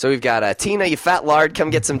 So we've got Tina, you fat lard, come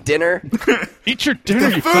get some dinner. Eat your dinner,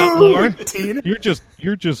 you fat lord. Tina.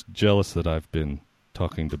 You're just jealous that I've been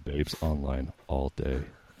talking to babes online all day.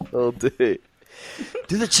 All day.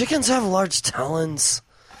 Do the chickens have large talons?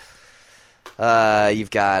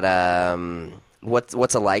 You've got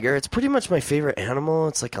what's a liger? It's pretty much my favorite animal.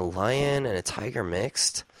 It's like a lion and a tiger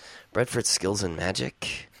mixed. Bred for its skills and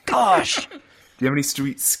magic. Gosh! Do you have any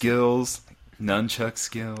street skills? Nunchuck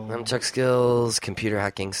skills? Computer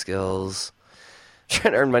hacking skills.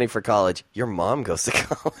 Trying to earn money for college. Your mom goes to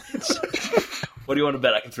college. What do you want to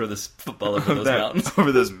bet? I can throw this football over those mountains.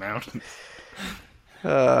 Over those mountains.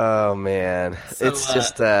 Oh, man. So, it's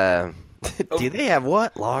just, do they have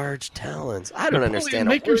what? Large talons. I don't understand.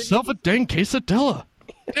 Make yourself a dang quesadilla.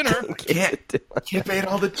 Dinner. Can't ate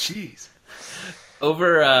all the cheese.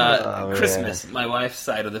 Over Christmas, my wife's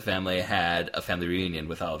side of the family had a family reunion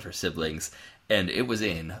with all of her siblings, and it was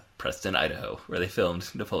in Preston, Idaho, where they filmed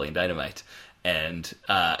Napoleon Dynamite. And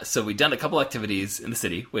so we'd done a couple activities in the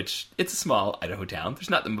city, which it's a small Idaho town.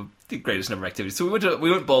 There's not the greatest number of activities. So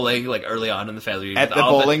we went bowling like early on in the family reunion. At the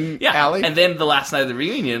bowling alley? And then the last night of the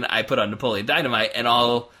reunion, I put on Napoleon Dynamite, and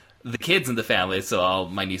all the kids in the family, so all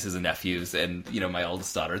my nieces and nephews and, you know, my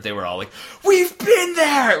oldest daughter, they were all like, "We've been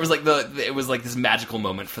there!" It was like this magical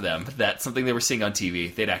moment for them. That's something they were seeing on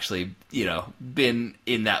TV. They'd actually, you know, been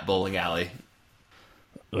in that bowling alley.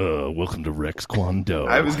 Welcome to Rex Kwon Do.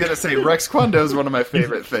 I was going to say, Rex Kwon Do is one of my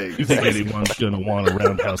favorite things. You think anyone's going to want a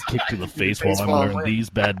roundhouse kick to the face while I'm wearing these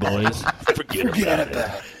bad boys? Forget about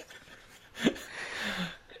it.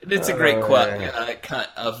 It's a great cut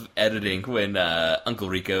of editing when Uncle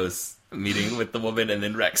Rico's meeting with the woman, and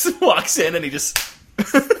then Rex walks in and he just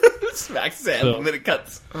smacks his hand, and then it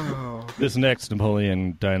cuts. Oh. This next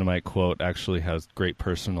Napoleon Dynamite quote actually has great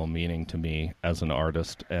personal meaning to me as an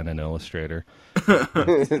artist and an illustrator.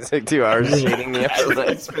 It's like 2 hours shading the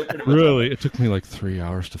episode. Really, it took me like 3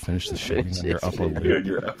 hours to finish the shading on your upper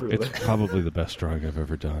lip. It's probably the best drawing I've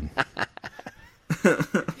ever done.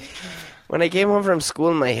 When I came home from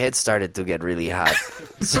school, my head started to get really hot.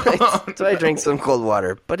 So I drank some cold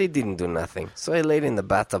water, but it didn't do nothing. So I laid in the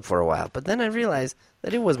bathtub for a while. But then I realized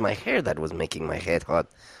that it was my hair that was making my head hot.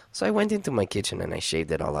 So I went into my kitchen and I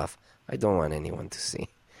shaved it all off. I don't want anyone to see.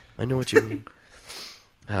 I know what you mean.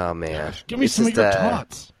 Oh, man. Give me some of your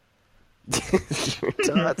tots. Your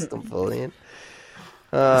tots, Napoleon.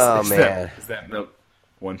 Oh, man. Is that milk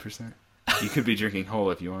 1%? You could be drinking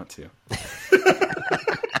whole if you want to.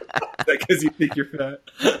 Because you think you're fat?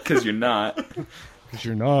 Because you're not. Because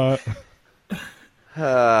you're not.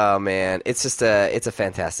 Oh man, it's just it's a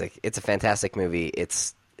fantastic movie.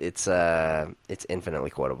 It's infinitely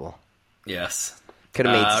quotable. Yes, could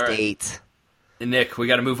have made State. Right. Nick, we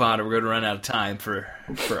got to move on, or we're going to run out of time for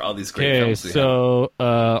all these great films. Okay, so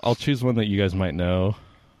I'll choose one that you guys might know.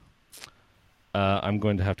 I'm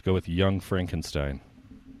going to have to go with Young Frankenstein.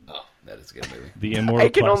 Oh, that is a good movie. The immortal. I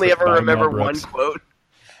can only ever remember one Brooks. quote.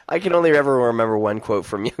 I can only ever remember one quote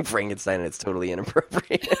from Young Frankenstein, and it's totally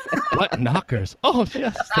inappropriate. What knockers? Oh,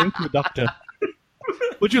 yes, thank you, Doctor.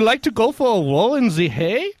 Would you like to go for a roll in the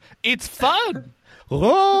hay? It's fun.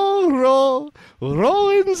 Roll, roll, roll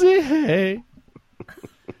in the hay.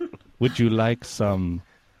 Would you like some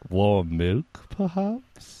warm milk,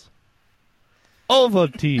 perhaps?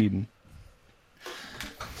 Ovaltine.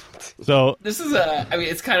 So this is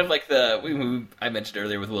it's kind of like I mentioned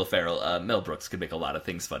earlier with Will Ferrell. Mel Brooks could make a lot of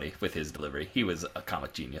things funny with his delivery. He was a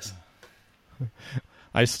comic genius.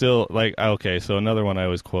 I still okay, so another one I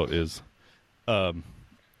always quote is, hello,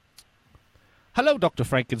 Dr.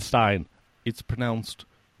 Frankenstein. It's pronounced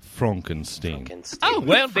Frankenstein. Oh,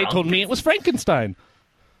 well, they told me it was Frankenstein.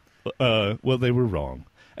 Well, they were wrong.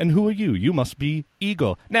 And who are you? You must be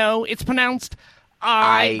Igor. No, it's pronounced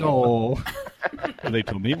Igor. And they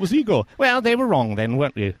told me it was Igor. Well, they were wrong then,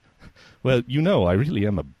 weren't they? Well, you know, I really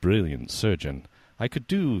am a brilliant surgeon. I could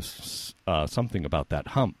do something about that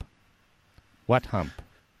hump. What hump?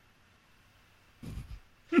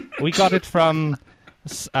 We got it from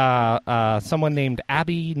someone named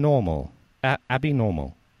Abby Normal. Abby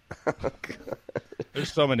Normal.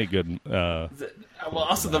 There's so many good... well,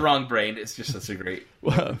 also the wrong brain. It's just such a great...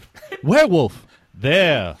 Werewolf.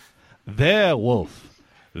 There, wolf.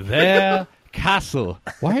 There, castle.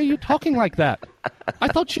 Why are you talking like that? I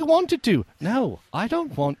thought you wanted to. No, I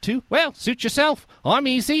don't want to. Well, suit yourself. I'm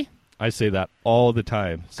easy. I say that all the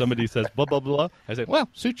time. Somebody says blah, blah, blah. I say, well,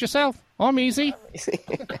 suit yourself. I'm easy.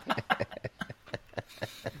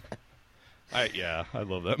 I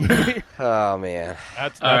love that movie. Oh, man.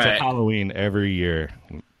 That's a Halloween every year.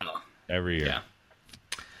 Every year.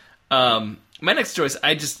 Yeah. My next choice,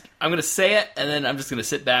 I'm going to say it, and then I'm just going to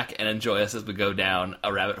sit back and enjoy us as we go down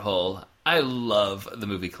a rabbit hole. I love the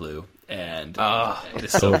movie Clue. And it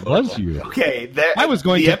is So so it was you. Okay, I was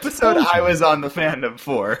going the to episode expose I you. was on the fandom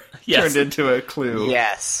for Yes. turned into a clue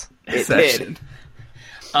Yes, it session. did.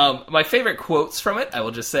 My favorite quotes from it, I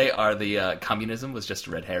will just say, are the communism was just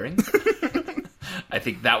a red herring. I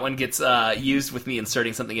think that one gets used with me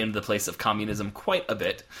inserting something into the place of communism quite a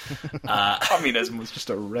bit. Communism was just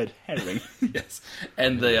a red herring. Yes.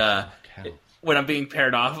 And the when I'm being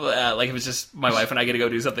paired off, like if it's just my wife and I get to go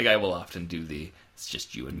do something, I will often do the "it's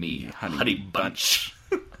just you and me, honey bunch."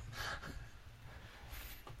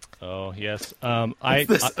 Oh yes.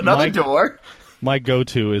 Another door. My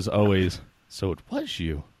go-to is always. So it was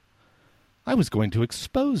you. I was going to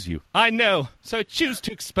expose you. I know. So I choose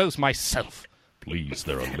to expose myself. Please,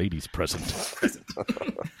 there are ladies present.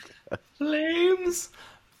 Flames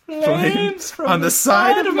from on the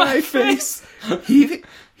side of my face. Heaving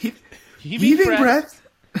breath.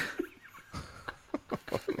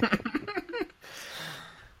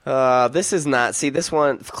 This is not. See, this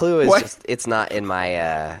one clue is What? just. It's not in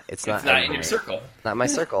my. It's not in your circle. Not my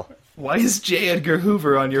circle. Why is J. Edgar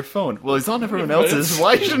Hoover on your phone? Well, he's on everyone else's.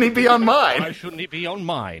 Why shouldn't he be on Why mine? shouldn't he be on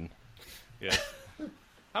mine? Yes.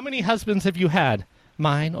 How many husbands have you had?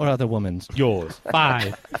 Mine or other woman's? Yours.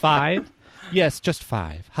 5. 5? Yes, just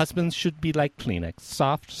 5. Husbands should be like Kleenex,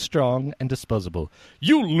 soft, strong, and disposable.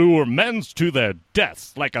 You lure men to their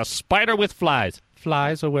deaths like a spider with flies.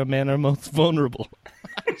 Flies are where men are most vulnerable.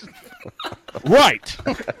 Right.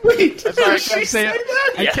 Wait, Sorry, I can't say it.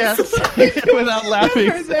 I can't say it without laughing.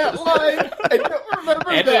 that line. I don't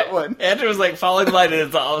remember that one. Andrew was like following the line, and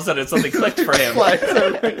it's, all of a sudden something clicked for him.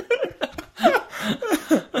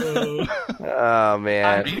 Oh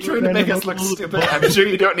man. Are you trying to make us look stupid? I'm sure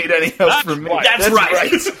you don't need any help from me. That's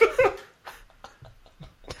right.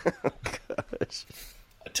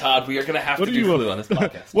 Todd, we are going to have to do clue on this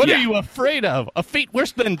podcast. What are you afraid of? A fate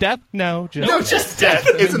worse than death? No, Just death.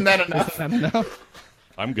 Isn't that enough? No.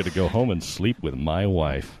 I'm going to go home and sleep with my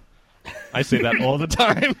wife. I say that all the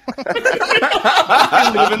time.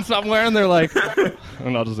 I'm living somewhere, and they're like,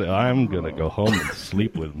 and I'll just say, I'm going to go home and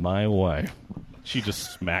sleep with my wife. She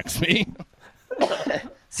just smacks me.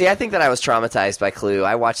 See, I think that I was traumatized by Clue.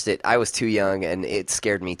 I watched it. I was too young, and it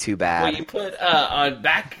scared me too bad. Well, you put on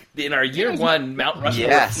back in our year one Mount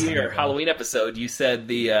Rushmore year Halloween episode. You said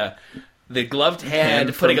the gloved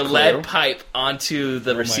hand putting a lead pipe onto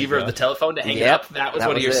the receiver of the telephone to hang it up. That was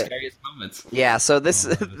one of your scariest moments. Yeah, so this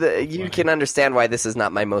you can understand why this is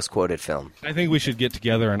not my most quoted film. I think we should get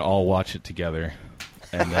together and all watch it together,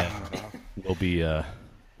 and then we'll be.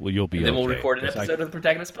 Well, you'll be. And then we'll okay, record an episode of the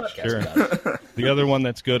Protagonist Podcast. Sure. About it. The other one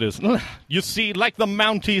that's good is, you see, like the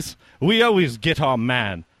Mounties, we always get our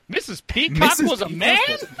man. Mrs. Peacock was a man?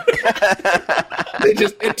 They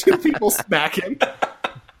just had two people smacking.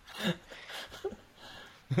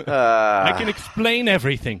 I can explain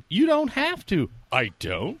everything. You don't have to. I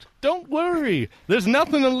don't. Don't worry. There's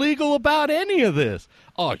nothing illegal about any of this.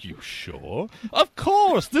 Are you sure? Of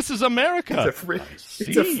course. This is America. It's a free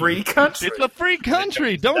country. It's a free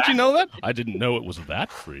country. Don't you know that? I didn't know it was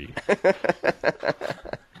that free.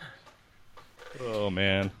 Oh,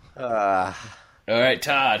 man. All right,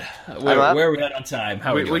 Todd. Where are we at on time?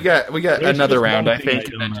 How are we We got There's another just round, one I thing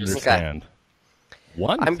think. don't understand.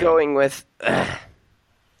 One I'm thing.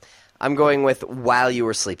 going with While You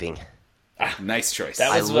Were Sleeping. Nice choice.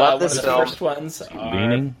 That was I love one this of the film. first ones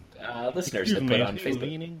Leaning? our listeners Excuse had me, put on is he Facebook.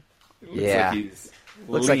 leaning? Yeah.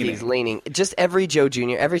 Looks like he's leaning. Just every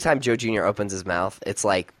time Joe Jr. opens his mouth, it's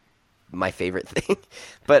like my favorite thing.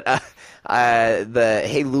 But the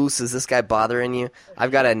 "Hey Luce, is this guy bothering you?"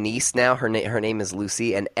 I've got a niece now. Her name is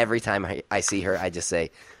Lucy, and every time I see her, I just say,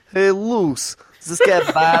 "Hey Luce, is this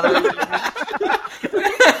guy bothering you?"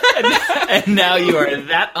 And now you are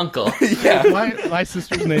that uncle. Yeah. My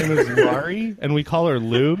sister's name is Laurie, and we call her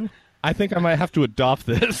Lou. I think I might have to adopt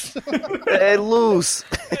this. Hey Luce,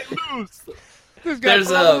 This guy's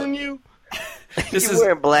bothering you? This you're is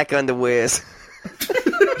wearing black underwears.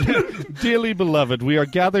 Dearly beloved, we are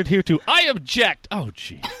gathered here to... I object! Oh,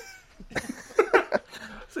 gee.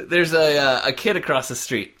 There's a kid across the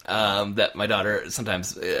street that my daughter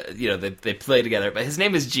sometimes, they play together. But his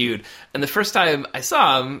name is Jude. And the first time I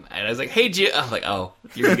saw him, and I was like, "Hey, Jude," I was like, "Oh,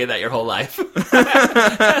 you're gonna get that your whole life."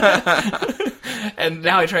 And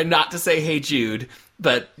now I try not to say "Hey, Jude,"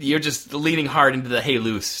 but you're just leaning hard into the "Hey,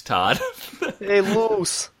 Luce," Todd. Hey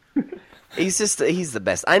Luce, he's the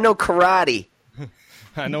best. I know karate.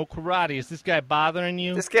 I know karate. Is this guy bothering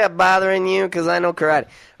you? This guy bothering you? Because I know karate.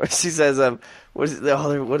 Or she says, what is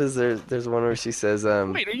there? There's one where she says,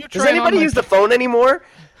 Wait, are you does trying anybody on my- use the phone anymore?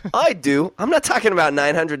 I do. I'm not talking about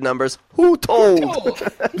 900 numbers. Who told?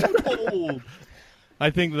 Cold. I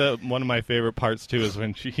think that one of my favorite parts too is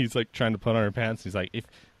when he's like trying to put on her pants. He's like,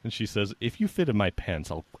 and she says, "If you fit in my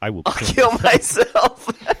pants, I will kill myself."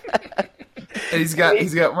 And he's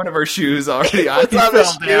got one of her shoes already on. He on the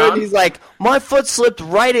shoe, and he's like, "My foot slipped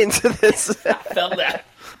right into this." Fell down.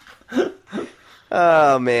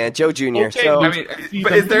 Oh man, Joe Jr. Okay, so, I mean,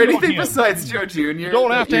 but is there anything besides Joe Jr.? You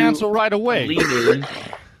don't have to answer right away. Lean in.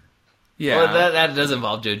 Yeah, Well, that does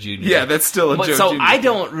involve Joe Jr. Yeah, that's still a Joe So Jr. I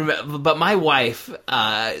don't remember, but my wife,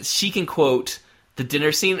 she can quote the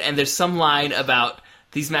dinner scene, and there's some line about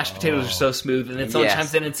these mashed potatoes are so smooth, and then someone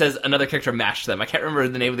chimes in and says another character mashed them. I can't remember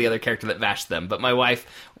the name of the other character that mashed them, but my wife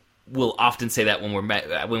will often say that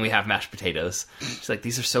when we have mashed potatoes. She's like,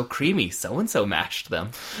 "These are so creamy. So and so mashed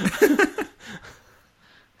them."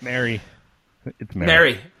 Mary. It's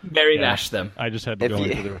Mary. Mary mashed them. I just had to go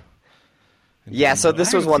into the... Yeah, so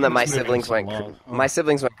this was one that my siblings so went. long. My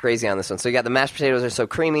siblings went crazy on this one. So you got the mashed potatoes are so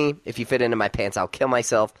creamy. If you fit into my pants, I'll kill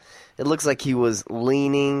myself. It looks like he was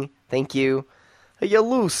leaning. Thank you. Hey, you're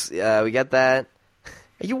loose. We got that.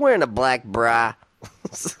 Are you wearing a black bra?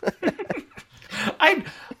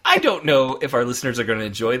 I don't know if our listeners are going to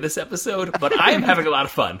enjoy this episode, but I am having a lot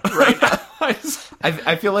of fun right now.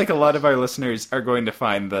 I feel like a lot of our listeners are going to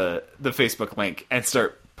find the Facebook link and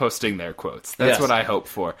start posting their quotes. That's what I hope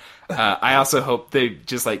for. I also hope they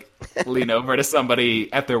just like lean over to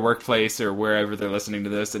somebody at their workplace or wherever they're listening to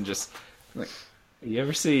this and just like, you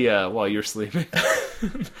ever see While You're Sleeping?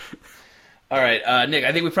 All right, Nick,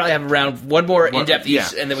 I think we probably have around one more in-depth each, yeah.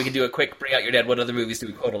 and then we can do a quick Bring Out Your Dead. What other movies do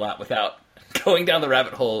we quote a lot without going down the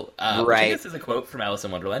rabbit hole? Which I guess is a quote from Alice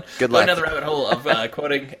in Wonderland. Good luck. Going down the rabbit hole of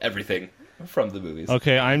quoting everything from the movies.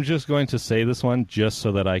 Okay, I'm just going to say this one just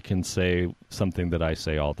so that I can say something that I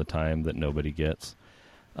say all the time that nobody gets.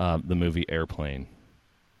 The movie Airplane.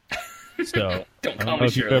 So Don't I call don't know me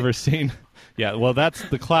if you've Shirley. ever seen. Yeah, well, that's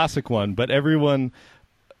the classic one. But every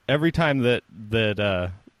time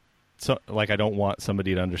that so, like, I don't want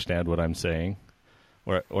somebody to understand what I'm saying,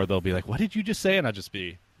 or they'll be like, "What did you just say?" And I'll just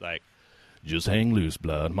be like, "Just hang loose,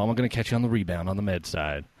 blood. Mama gonna catch you on the rebound on the med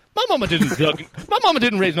side. My mama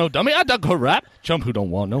didn't raise no dummy. I dug her right. Chump who don't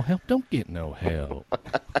want no help don't get no help."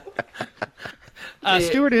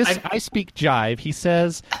 Stewardess, I speak jive. He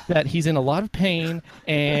says that he's in a lot of pain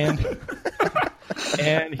and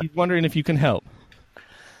he's wondering if you can help.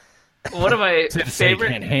 One of my Can't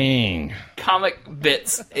favorite hang. comic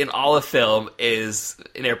bits in all of film is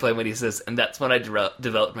in Airplane when he says, "And that's when I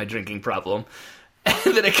developed my drinking problem."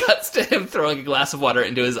 And then it cuts to him throwing a glass of water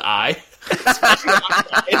into his eye.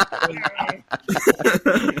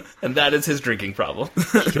 And that is his drinking problem.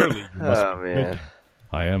 Shirley, you must Oh be man,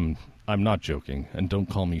 joking. I'm not joking, and don't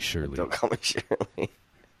call me Shirley. don't call me Shirley.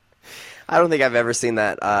 I don't think I've ever seen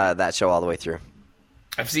that show all the way through.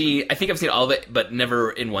 I think I've seen all of it, but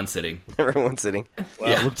never in one sitting. Everyone's sitting.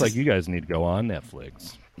 Well, it looks like you guys need to go on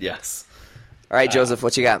Netflix. Yes. All right, Joseph,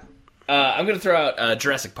 what you got? I'm going to throw out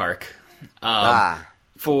Jurassic Park. Ah.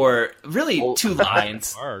 For really two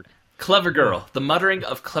lines. Mark. Clever girl. The muttering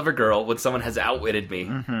of clever girl when someone has outwitted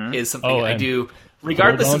me is something I and do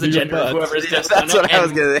regardless hold of on the to your gender of butts. whoever is just That's done what it. I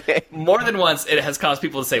was And going to say. more than once, it has caused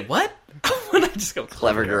people to say, "What?" When I just go,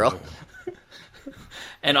 Clever girl.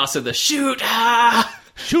 And also the shoot,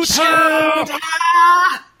 Shoot shoot, her!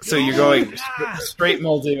 So you're going straight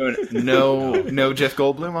Muldoon, no Jeff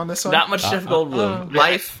Goldblum on this one? Not much Jeff Goldblum.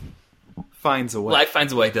 Life finds a way. Life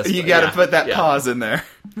finds a way. Doesn't You it? got to Yeah. put that Yeah. pause in there.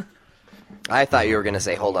 I thought you were going to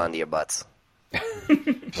say, "Hold on to your butts."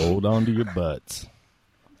 Hold on to your butts.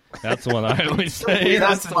 That's the one I always say.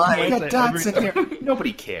 That's the one I fine. say Dots every in here.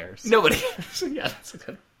 Nobody cares. Nobody. Yeah, that's a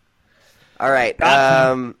good. All right.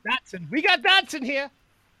 Dotson. We got Dotson here.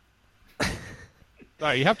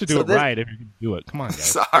 Sorry, you have to do So it this- right if you can do it. Come on, guys.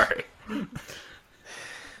 Sorry.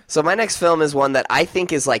 So my next film is one that I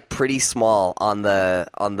think is like pretty small in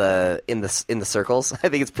the circles. I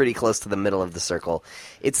think it's pretty close to the middle of the circle.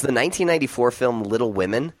 It's the 1994 film Little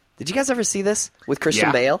Women. Did you guys ever see this with Christian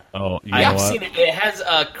Yeah. Bale? Oh, you I know have what? seen it.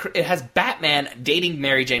 It has Batman dating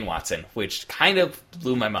Mary Jane Watson, which kind of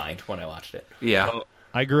blew my mind when I watched it. Yeah.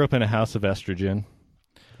 I grew up in a house of estrogen.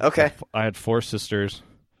 Okay. I had 4 sisters,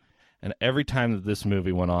 and every time that this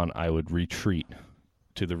movie went on, I would retreat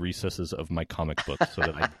to the recesses of my comic book so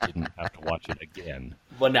that I didn't have to watch it again.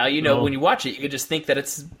 Well, now you know No. when you watch it, you can just think that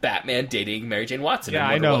it's Batman dating Mary Jane Watson. Yeah, and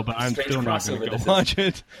I wonder know, what but I'm strange still not going crossover to this go is. watch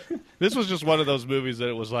it. This was just one of those movies that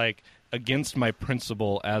it was like against my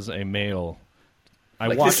principle as a male. I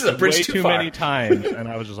Like, watched this is a it bridge way too too far. many times, and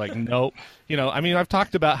I was just like, nope. I mean, I've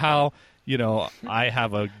talked about how I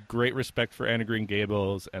have a great respect for Anna Green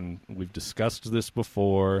Gables, and we've discussed this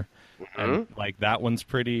before, and like that one's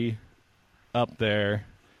pretty up there.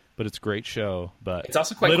 but it's a great show. But it's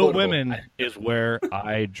also quite Little quotable. Women is where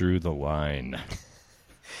I drew the line.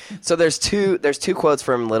 So there's two quotes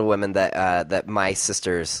from Little Women that my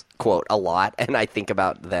sisters quote a lot, and I think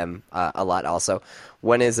about them a lot also.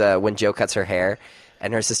 One is when Jo cuts her hair,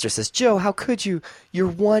 and her sister says, "Jo, how could you? You're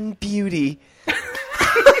one beauty."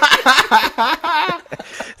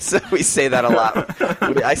 So we say that a lot.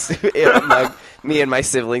 Me and my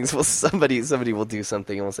siblings will somebody will do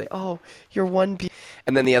something and we'll say, "Oh, you're one beauty."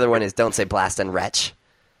 And then the other one is, "Don't say blast and wretch."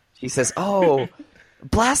 She says, "Oh,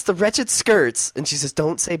 blast the wretched skirts." And she says,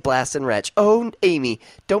 "Don't say blast and wretch." "Oh, Amy,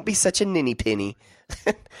 don't be such a ninny pinny."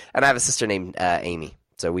 And I have a sister named Amy.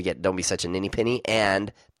 So we get "Don't be such a ninny pinny"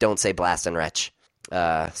 and "Don't say blast and wretch."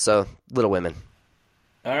 So Little Women.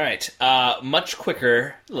 All right. Much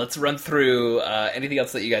quicker. Let's run through anything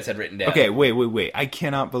else that you guys had written down. Okay, wait. I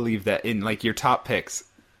cannot believe that in like your top picks,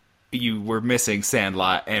 you were missing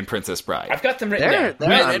Sandlot and Princess Bride. I've got them written down.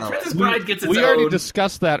 And Princess Bride gets its We own... already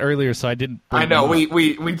discussed that earlier, so I didn't. I know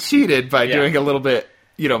we cheated by doing a little bit,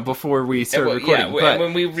 before we started recording.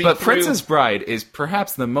 When we read but through... Princess Bride is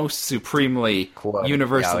perhaps the most supremely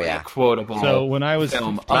universally quotable. So when I was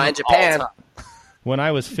film in Japan, when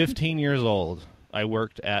I was 15 years old, I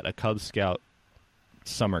worked at a Cub Scout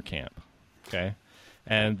summer camp. Okay,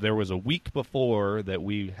 and there was a week before that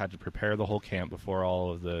we had to prepare the whole camp before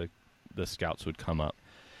all of the scouts would come up.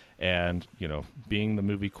 And, being the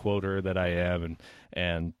movie quoter that I am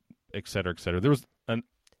and et cetera, there was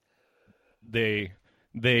they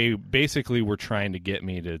basically were trying to get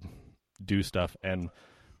me to do stuff. And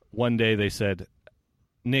one day they said,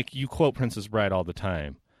 "Nick, you quote Princess Bride all the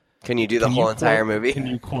time. can you do the whole entire movie?" Can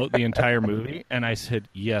you quote the entire movie?" And I said,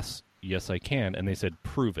 yes, I can. And they said,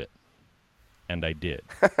 "Prove it." And I did.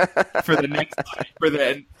 for the next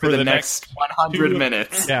 100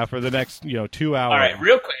 minutes. Yeah, for the next 2 hours. All right,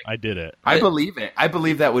 real quick. I did it. I believe it. I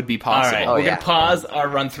believe that would be possible. All right, we're going to pause our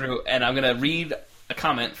run through, and I'm going to read a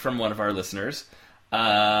comment from one of our listeners.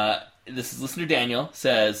 This is listener Daniel,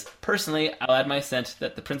 says, "Personally, I'll add my assent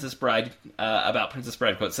that the Princess Bride, about Princess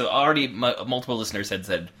Bride quote." So already multiple listeners had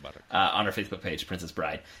said on our Facebook page, Princess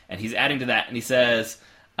Bride. And he's adding to that, and he says,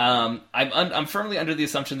 I'm firmly under the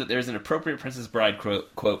assumption that there's an appropriate Princess Bride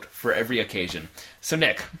quote for every occasion. So,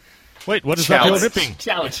 Nick. Wait, what is that you're ripping?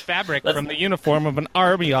 Challenge. Fabric from the uniform of an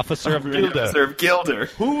army officer of Gilda.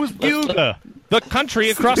 Who's Gilda? The country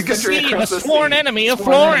across the sea, a sworn enemy of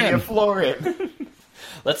Florin.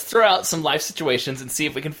 Let's throw out some life situations and see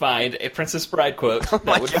if we can find a Princess Bride quote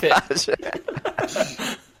that would fit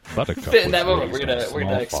in that moment. We're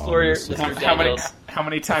gonna explore your listener Daniel's. How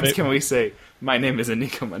many times can we say, "My name is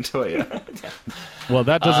Inigo Montoya"? Well,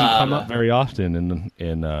 that doesn't come up very often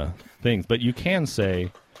in things, but you can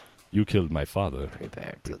say, "You killed my father.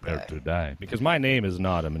 Prepare to die." Because my name is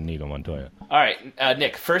not Inigo Montoya. All right,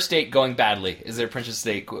 Nick. First date going badly. Is there a Princess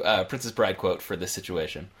Bride quote for this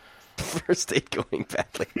situation? First date going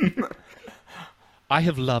badly. "I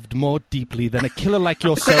have loved more deeply than a killer like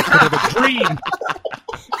yourself could ever dream."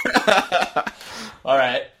 All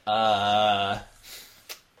right.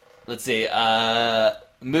 Let's see.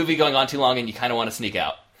 Movie going on too long and you kind of want to sneak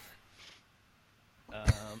out.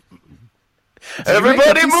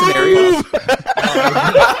 Everybody move!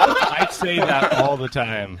 I say that all the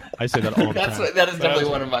time. That is definitely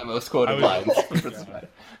one of my most quoted lines.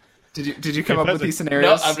 Did you come up with these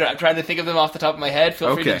scenarios? No, I'm trying to think of them off the top of my head.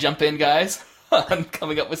 Feel free to jump in, guys. I'm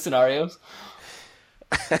coming up with scenarios.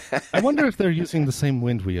 I wonder if they're using the same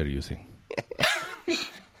wind we are using.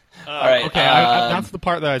 All right. Okay, that's the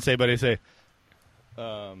part that I'd say, but I say,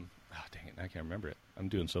 dang it, I can't remember it. I'm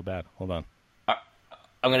doing so bad. Hold on. I'm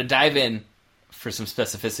going to dive in for some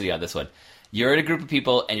specificity on this one. You're in a group of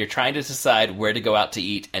people, and you're trying to decide where to go out to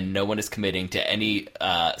eat, and no one is committing to any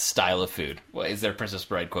style of food. Well, is there a Princess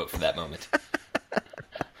Bride quote for that moment?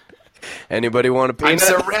 Anybody want a peanut? I'm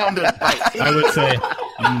surrounded by I would say,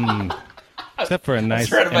 except for a nice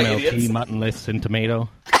MLP muttonless and tomato.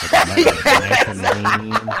 Nice and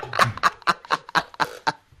lean.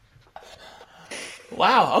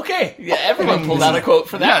 Wow, okay. Yeah, everyone pulled out a quote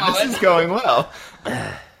for that moment. This is going well.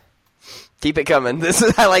 Keep it coming.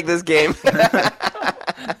 I like this game.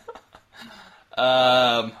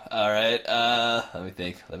 All right. Let me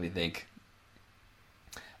think.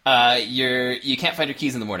 You can't find your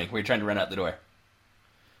keys in the morning. We're trying to run out the door.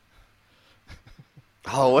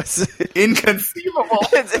 Oh, what's it? Inconceivable.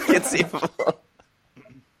 It's inconceivable.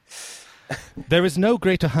 There is no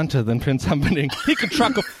greater hunter than Prince Humperdinck. He can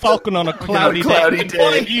track a falcon on a cloudy day and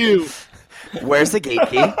find you. Where's the gate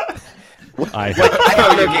key? I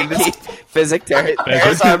don't know gate key. Physics, tear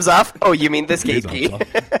his arms off. Oh, you mean this gate key? Oh,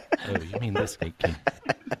 you mean this gate key?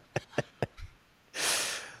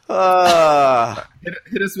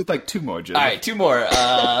 Hit us with like two more, Jim. All right, two more.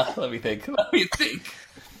 Let me think.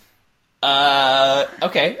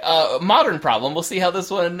 Okay. Modern problem. We'll see how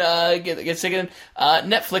this one gets taken.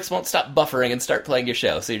 Netflix won't stop buffering and start playing your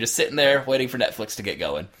show, so you're just sitting there waiting for Netflix to get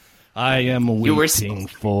going. I am waiting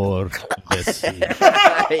for this.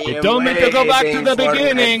 You told me to go back to the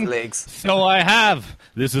beginning, Netflix. so I have.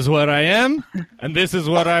 This is where I am, and this is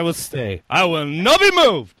where I will stay. I will not be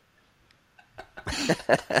moved.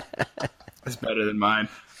 That's better than mine.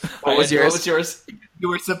 What was yours? You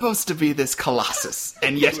were supposed to be this colossus,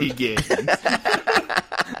 and yet he gained.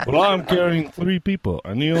 Well, I'm carrying 3 people,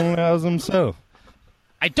 and he only has himself.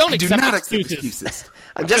 I do not accept excuses.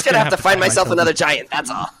 I'm just going to have to find myself another giant, that's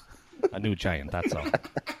all. A new giant, that's all.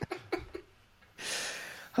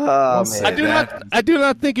 Oh, man. I do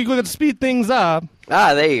not think you're going to speed things up.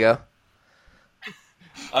 Ah, there you go.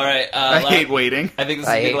 All right. I hate waiting. I think this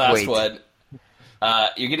is the last one.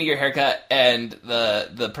 You're getting your haircut, and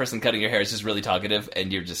the person cutting your hair is just really talkative,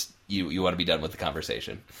 and you're just you want to be done with the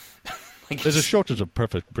conversation. There's a shortage of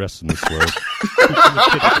perfect breasts in this world.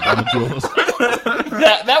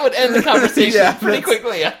 that would end the conversation pretty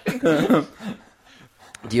quickly.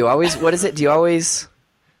 Do you always? What is it? Do you always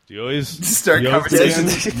start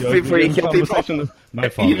conversations before you kill people? My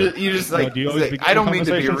fault. You just like. I don't mean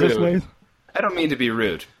to be rude. I don't mean to be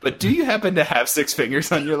rude, but do you happen to have 6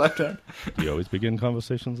 fingers on your left hand? Do you always begin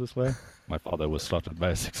conversations this way? My father was slaughtered by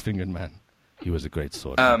a 6-fingered man. He was a great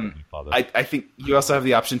swordsman. I think you also have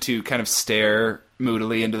the option to kind of stare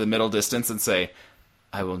moodily into the middle distance and say,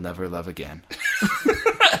 "I will never love again."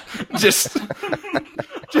 just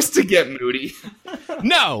to get moody.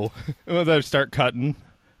 No! And then I start cutting,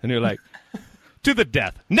 and you're like, to the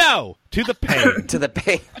death. No! To the pain. To the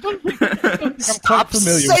pain. Stop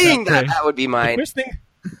saying that. That would be mine.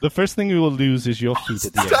 The first thing you will lose is your feet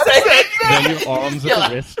at the end. Then your arms at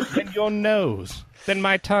the wrist. Then your nose. Then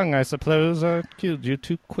my tongue, I suppose, killed you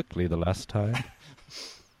too quickly the last time.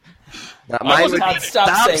 Mine would be,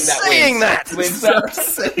 stop saying that. Stop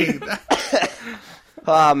saying that.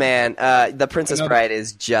 Oh, man. The Princess Bride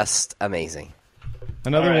is just amazing.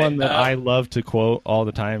 Another one that I love to quote all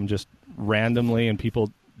the time, just randomly, and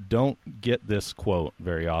people don't get this quote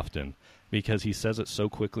very often because he says it so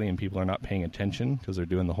quickly and people are not paying attention because they're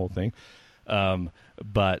doing the whole thing.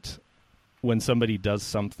 But when somebody does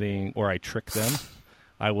something or I trick them,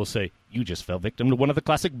 I will say, "You just fell victim to one of the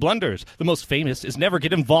classic blunders. The most famous is never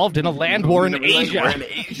get involved in a land war in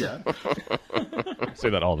Asia." I say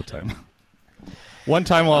that all the time. One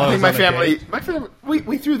time while I was my family,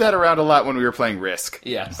 we threw that around a lot when we were playing Risk.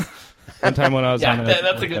 Yeah. One time when I was on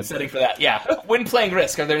that's a good setting for that. Yeah. When playing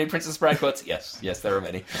Risk, are there any Princess Bride quotes? Yes, there are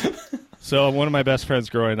many. So one of my best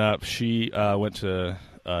friends growing up, she went to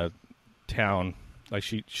town. Like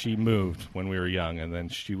she moved when we were young, and then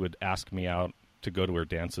she would ask me out to go to her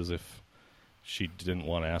dances if she didn't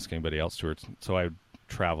want to ask anybody else to her. So I would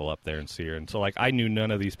travel up there and see her. And so like I knew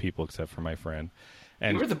none of these people except for my friend.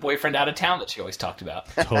 And you were the boyfriend out of town that she always talked about.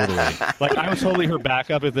 Totally. Like, I was totally her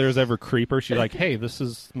backup if there was ever creeper. She's like, "Hey, this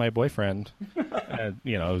is my boyfriend." And,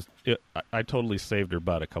 I totally saved her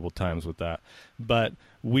butt a couple times with that. But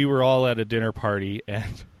we were all at a dinner party,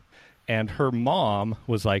 and her mom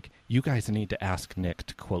was like, "You guys need to ask Nick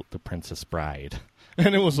to quote The Princess Bride."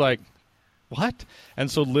 And it was like, what? And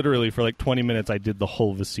so literally for like 20 minutes, I did the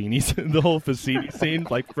whole Vicini scene,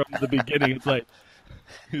 like from the beginning. It's like,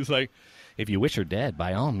 he was like, "If you wish her dead,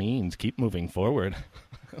 by all means, keep moving forward."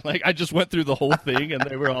 Like, I just went through the whole thing, and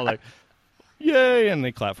they were all like, "Yay!" And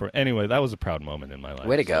they clapped for it. Anyway, that was a proud moment in my life.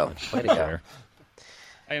 Way to go. Way to go.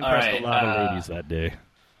 I impressed a lot of ladies that day.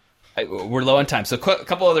 We're low on time, so a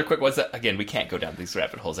couple other quick ones. That, again, we can't go down these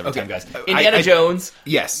rabbit holes every time, guys. Indiana Jones,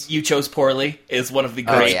 yes, you chose poorly, is one of the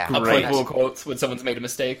great applicable quotes when someone's made a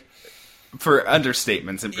mistake. For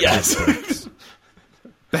understatements in particular. Yes.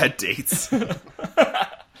 Bad dates. That's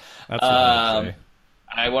what I say.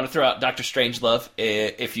 I want to throw out Dr. Strangelove.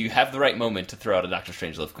 If you have the right moment to throw out a Dr.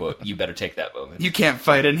 Strangelove quote, you better take that moment. You can't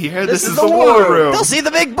fight in here. This is the war room. They'll see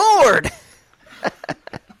the big board.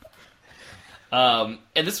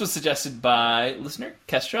 And this was suggested by listener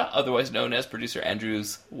Kestra, otherwise known as producer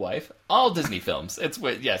Andrew's wife. All Disney films.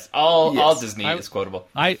 All Disney is quotable.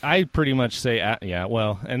 I pretty much say,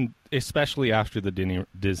 and especially after the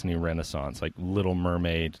Disney Renaissance, like Little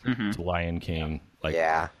Mermaid, to Lion King. Like,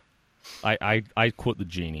 yeah. I quote the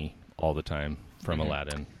genie all the time from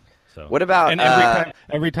Aladdin. So what about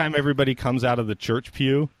every time everybody comes out of the church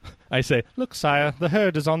pew, I say, "Look, sire, the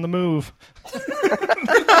herd is on the move."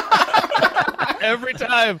 Every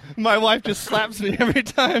time. My wife just slaps me every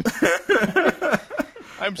time.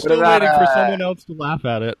 I'm still waiting for someone else to laugh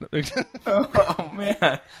at it. Oh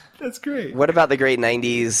man, that's great. What about the great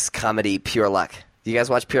 90s comedy Pure Luck? Do you guys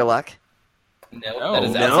watch Pure Luck? No, that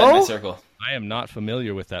is outside my circle. I am not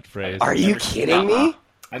familiar with that phrase. Are you kidding me?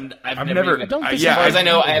 I've never even, as yeah, far as I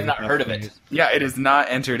know, I have not heard of it. Yeah, it is not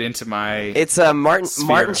entered into my. It's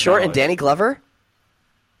Martin Short and Danny Glover.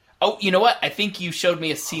 Oh, you know what? I think you showed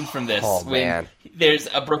me a scene from this when there's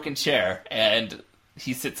a broken chair and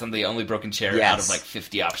he sits on the only broken chair out of like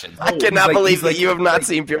 50 options. I cannot believe that you have not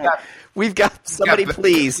seen Pure Luck. We've got somebody,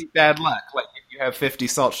 please. Bad luck. Like if you have 50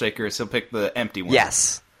 salt shakers, he'll pick the empty one.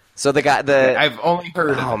 Yes. So the guy, I've only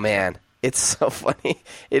heard. Oh man, it's so funny.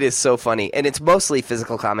 It is so funny, and it's mostly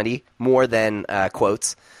physical comedy more than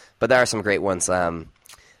quotes, but there are some great ones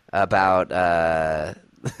about.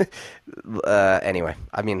 Anyway,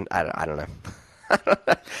 I mean, I don't know.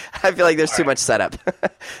 I feel like there's too much setup.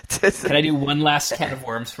 Can I do one last can of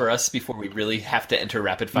worms for us before we really have to enter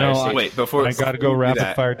rapid fire? No, stage? Before I got to go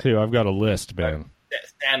rapid fire too. I've got a list, man.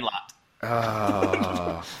 Sandlot.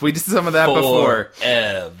 We did some of that before.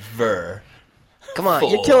 Ever. Come on,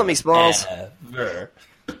 you're killing me, Smalls. Ever.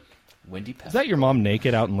 Wendy Pepper. Is that your mom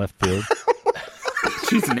naked out in left field?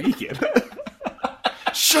 She's naked.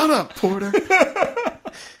 Shut up, Porter.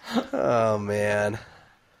 Oh man.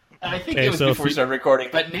 I think it was before we started recording,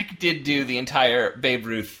 but Nick did do the entire Babe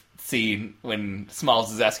Ruth scene when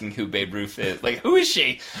Smalls is asking who Babe Ruth is. Like, who is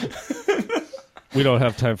she? We don't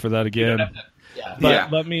have time for that again.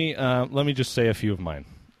 But Yeah. let me just say a few of mine.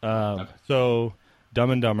 So,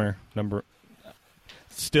 Dumb and Dumber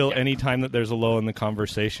any time that there's a lull in the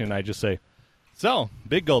conversation, I just say, "So,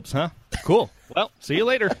 big gulps, huh? Cool. Well, see you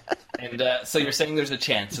later." And so you're saying there's a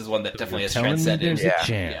chance is one that definitely has telling me transcended. there's a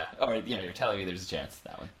chance. Yeah. Or you're telling me there's a chance.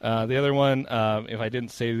 That one. The other one, if I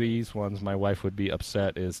didn't say these ones, my wife would be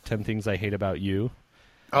upset. Is 10 Things I Hate About You.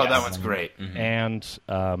 Oh, that one's great. Mm-hmm.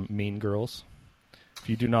 And Mean Girls. If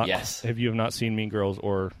you do not, if you have not seen Mean Girls,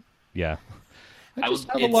 or I just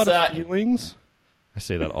have a lot of feelings. I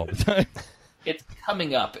say that all the time. It's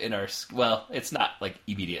coming up in our... Well, it's not like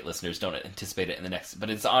immediate listeners. Don't anticipate it in the next...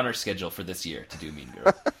 But it's on our schedule for this year to do Mean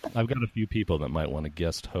Girls. I've got a few people that might want to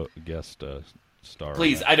guest star.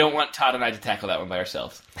 Please, I don't want Todd and I to tackle that one by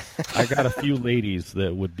ourselves. I got a few ladies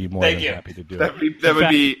that would be more than happy to do it. That would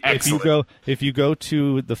be excellent. If you go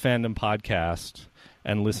to the Fandom Podcast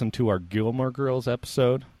and listen to our Gilmore Girls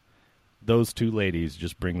episode, those two ladies,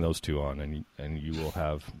 just bring those two on, and you will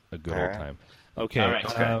have a good old time. Okay. All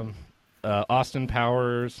right. Austin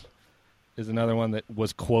Powers is another one that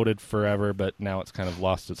was quoted forever, but now it's kind of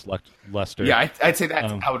lost its luster. Yeah, I'd say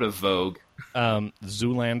that's out of vogue.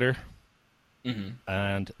 Zoolander. Mm-hmm.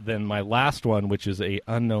 And then my last one, which is a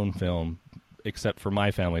unknown film, except for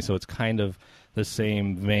my family, so it's kind of the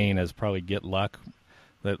same vein as probably Get Luck.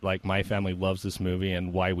 That like my family loves this movie,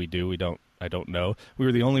 and why we do, I don't know. We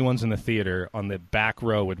were the only ones in the theater on the back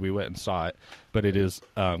row when we went and saw it, but it is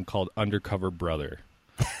called Undercover Brother.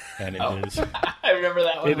 And it is. I remember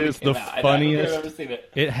that one. It is the funniest.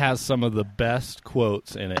 It has some of the best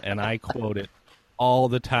quotes in it, and I quote it all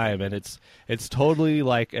the time. And it's totally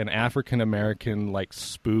like an African American like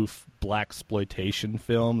spoof blaxploitation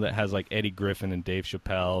film that has like Eddie Griffin and Dave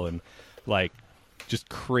Chappelle and like just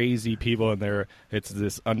crazy people in there. It's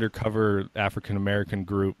this undercover African American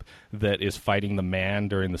group that is fighting the man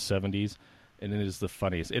during the 70s, and it is the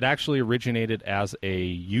funniest. It actually originated as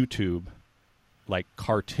a YouTube like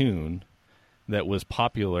cartoon that was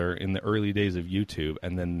popular in the early days of YouTube,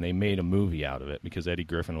 and then they made a movie out of it because Eddie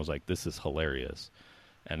Griffin was like, "This is hilarious."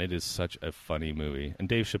 And it is such a funny movie. And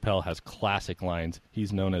Dave Chappelle has classic lines.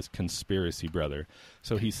 He's known as Conspiracy Brother.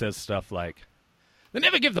 So he says stuff like, "They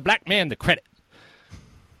never give the black man the credit.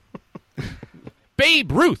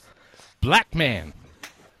 Babe Ruth, black man.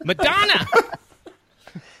 Madonna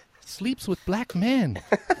sleeps with black men.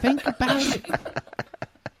 Think about it."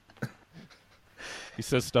 He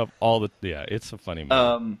says stuff all the... Yeah, it's a funny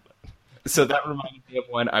movie. So that reminded me of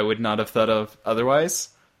one I would not have thought of otherwise.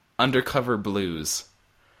 Undercover Blues.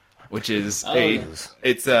 Which is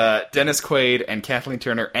it's Dennis Quaid and Kathleen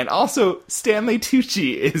Turner, and also Stanley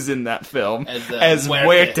Tucci is in that film as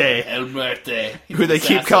Muerte. El Muerte. Who they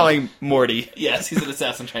keep calling Morty. Yes, he's an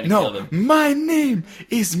assassin trying to kill them. My name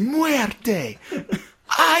is Muerte.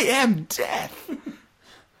 I am death.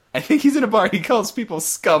 I think he's in a bar. He calls people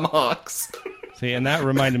scumhawks. See, and that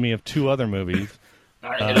reminded me of two other movies.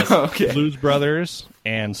 Okay. Blues Brothers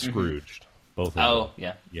and Scrooged. Both of them. Oh,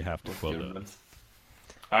 yeah. You have to quote those.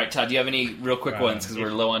 All right, Todd, do you have any real quick ones? Because we're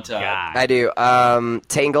low on time. I do.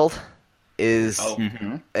 Tangled is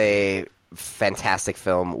a fantastic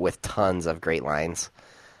film with tons of great lines.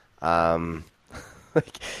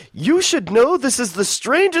 Like, you should know this is the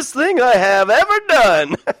strangest thing I have ever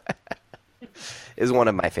done. Is one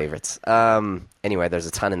of my favorites. Anyway, there's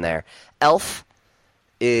a ton in there. Elf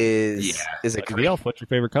is a great Elf. What's your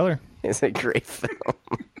favorite color? Is a great film.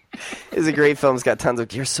 Is a great film. It's got tons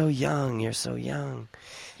of. You're so young. You're so young.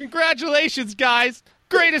 Congratulations, guys!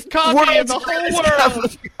 Greatest coffee in the whole world. Cup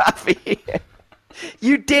of coffee.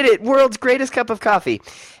 You did it. World's greatest cup of coffee.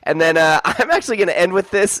 And then I'm actually going to end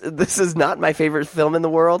with this. This is not my favorite film in the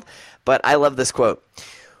world, but I love this quote.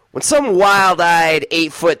 When some wild-eyed,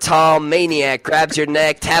 8-foot-tall maniac grabs your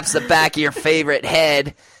neck, taps the back of your favorite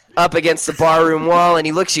head up against the barroom wall, and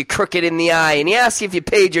he looks you crooked in the eye, and he asks you if you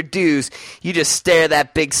paid your dues, you just stare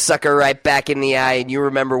that big sucker right back in the eye, and you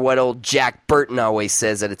remember what old Jack Burton always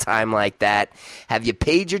says at a time like that. Have you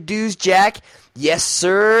paid your dues, Jack? Yes,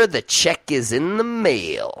 sir. The check is in the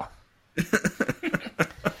mail.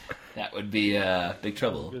 That would be Big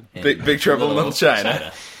Trouble. Big Trouble in Little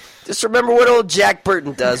China. Just remember what old Jack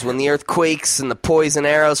Burton does when the earth quakes and the poison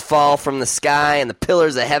arrows fall from the sky and the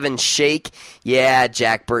pillars of heaven shake. Yeah,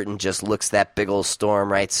 Jack Burton just looks that big old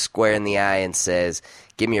storm right square in the eye and says,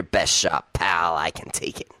 "Give me your best shot, pal. I can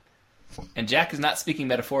take it." And Jack is not speaking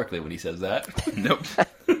metaphorically when he says that. Nope.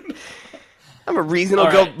 I'm a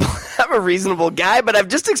reasonable guy, but I've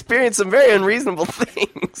just experienced some very unreasonable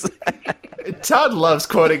things. Todd loves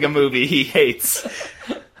quoting a movie he hates.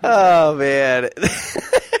 Oh, man.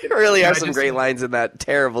 There really are some great lines in that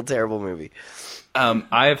terrible, terrible movie.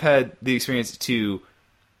 I have had the experience to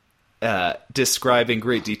describe in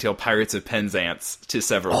great detail Pirates of Penzance to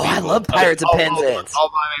several people. I love Pirates of Penzance. All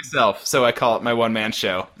by myself, so I call it my one-man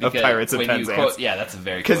show of Pirates of Penzance. Yeah, that's a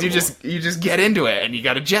very because you just get into it, and you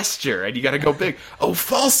got to gesture, and you got to go big. Oh,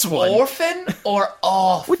 false one. Orphan or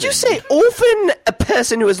orphan? Would you say orphan, a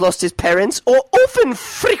person who has lost his parents, or orphan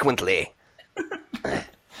frequently?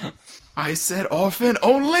 I said orphan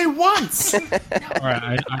only once. All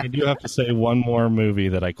right, I do have to say one more movie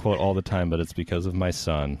that I quote all the time, but it's because of my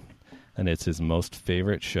son, and it's his most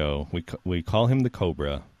favorite show. We call him the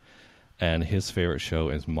Cobra, and his favorite show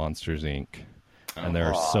is Monsters, Inc. And there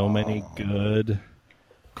are so many good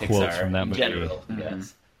quotes from that movie. General,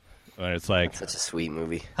 yes. And it's like, Such a sweet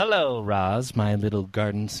movie. "Hello, Roz, my little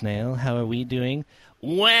garden snail. How are we doing?"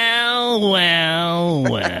 Well.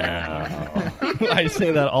 I say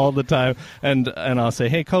that all the time, and I'll say,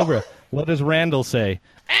 "Hey, Cobra, what does Randall say?"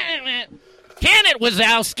 "Can it,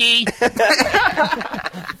 Wazowski?"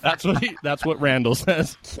 That's what Randall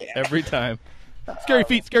says every time. Scary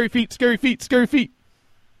feet, scary feet, scary feet, scary feet.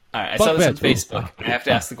 All right, I saw this on Facebook. I have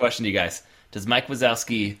to ask the question to you guys. Does Mike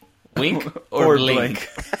Wazowski wink or blink?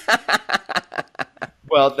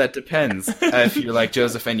 Well, that depends. If you're like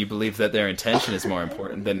Joseph and you believe that their intention is more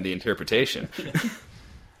important than the interpretation.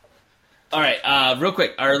 All right, real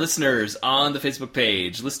quick, our listeners on the Facebook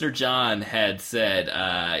page, listener John had said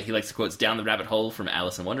he likes the quotes "Down the Rabbit Hole" from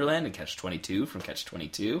Alice in Wonderland and "Catch-22" from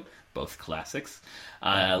Catch-22, both classics.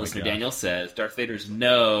 Listener Daniel says Darth Vader's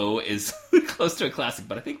 "No" is close to a classic,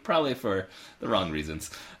 but I think probably for the wrong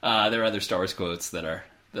reasons. There are other Star Wars quotes that are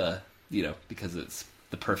because it's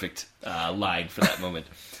the perfect line for that moment.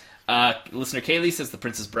 Listener Kaylee says The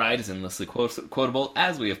Princess Bride is endlessly quotable,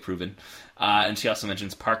 as we have proven. And she also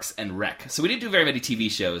mentions Parks and Rec. So we didn't do very many TV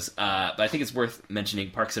shows, but I think it's worth mentioning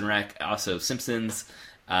Parks and Rec, also Simpsons.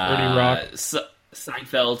 30 Rock.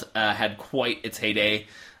 Seinfeld had quite its heyday.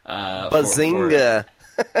 Bazinga!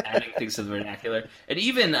 For adding things to the vernacular. And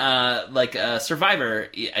even Survivor,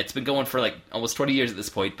 it's been going for almost 20 years at this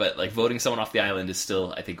point, but voting someone off the island is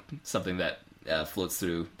still, I think, something that floats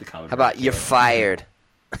through the common. How about "You're fired"?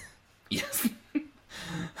 Yes.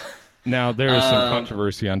 Now, there is some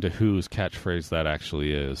controversy onto whose catchphrase that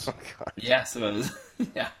actually is. Oh, God. Yeah, so it was,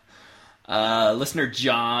 yeah. Listener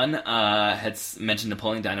John had mentioned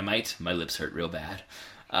Napoleon Dynamite. My lips hurt real bad.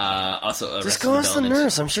 Also, Just go ask the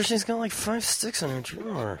nurse. I'm sure she's got 5 sticks in her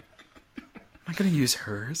drawer. Am I going to use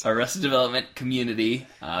hers? Arrested Development, Community,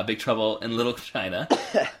 Big Trouble in Little China,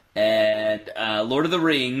 and Lord of the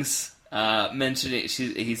Rings. Mentioned it,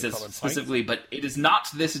 he says specifically, but it is not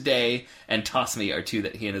this day, and "Toss me" are two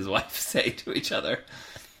that he and his wife say to each other.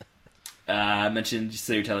 Mentioned,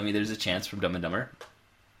 so you're telling me there's a chance from Dumb and Dumber.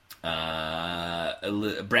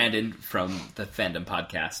 Brandon from the Fandom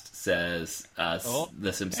Podcast says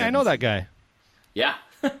The Simpsons. Yeah, I know that guy. Yeah.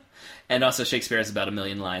 And also Shakespeare has about 1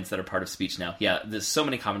 million lines that are part of speech now. Yeah, there's so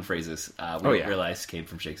many common phrases we realized came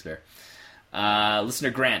from Shakespeare. Listener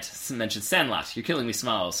Grant mentioned Sandlot. You're killing me,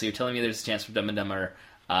 Smiles. So you're telling me there's a chance for Dumb and Dumber.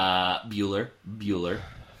 Bueller.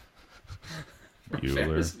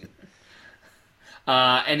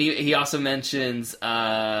 And he also mentions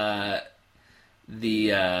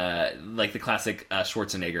like the classic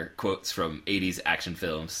Schwarzenegger quotes from 80s action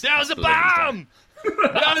films. There's a bomb!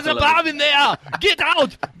 There's a bomb in there! Get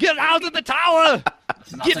out! Get out of the tower!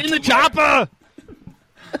 Get in the chopper!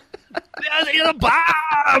 There's a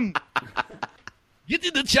bomb! Get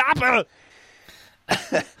in the chopper!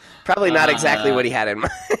 Probably not exactly what he had in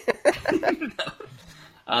mind.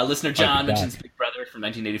 Listener John mentions Big Brother from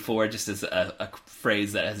 1984 just as a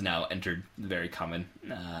phrase that has now entered the very common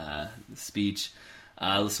speech.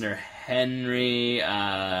 Listener Henry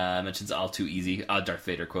mentions All Too Easy. Darth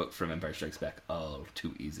Vader quote from Empire Strikes Back. All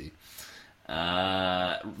too easy.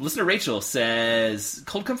 Listener Rachel says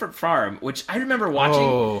Cold Comfort Farm, which I remember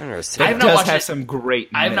watching. I It does have some great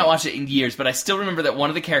I have not watched it in years, but I still remember that one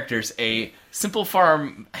of the characters, a simple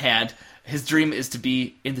farm hand, his dream is to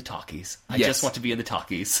be in the talkies. I just want to be in the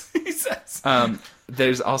talkies, he says.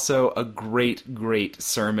 There's also a great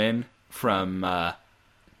sermon from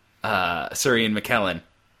Surrey and McKellen.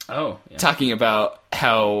 Oh, yeah. Talking about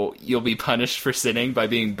how you'll be punished for sinning by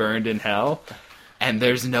being burned in hell, and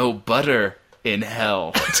there's no butter in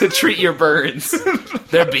hell to treat your burns.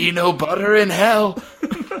 There be no butter in hell.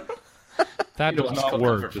 That does not Cold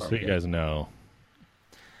work, Comfort just so Farm, you guys know.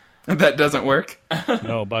 That doesn't work.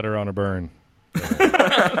 No butter on a burn.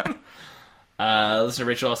 Listener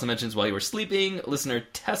Rachel also mentions While You Were Sleeping. Listener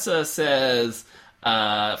Tessa says,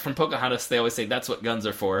 from Pocahontas, they always say that's what guns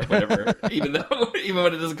are for, whatever, even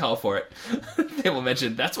when it doesn't call for it. They will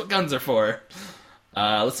mention that's what guns are for.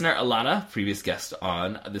 Listener Alana, previous guest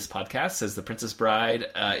on this podcast, says The Princess Bride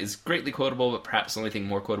is greatly quotable, but perhaps the only thing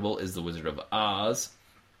more quotable is The Wizard of Oz.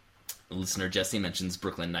 Listener Jesse mentions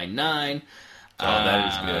Brooklyn Nine-Nine. Oh, that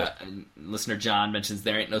is good. Listener John mentions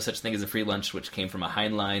There Ain't No Such Thing as a Free Lunch, which came from a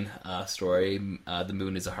Heinlein story. The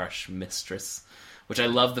moon is a harsh mistress, which I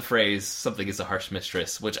love the phrase, something is a harsh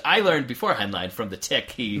mistress, which I learned before Heinlein from the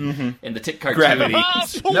Tick. In the Tick cartoon. Gravity.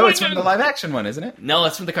 No, it's from the live action one, isn't it? No,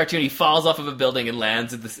 it's from the cartoon. He falls off of a building and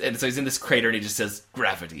lands in this, and so he's in this crater, and he just says,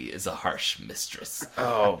 "Gravity is a harsh mistress."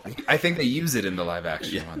 Oh, I think they use it in the live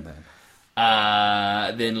action one then.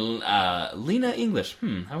 Then Lena English.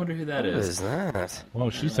 I wonder who that What is. is that? Well,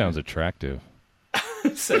 she sounds attractive.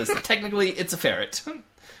 Says technically it's a ferret.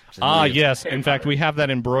 Yes. In fact, we have that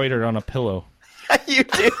embroidered on a pillow. You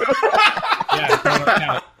do? Yeah, it's on our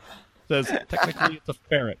couch. It says, technically it's a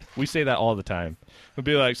ferret. We say that all the time. It'd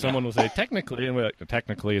be like someone will say, technically, and we're like,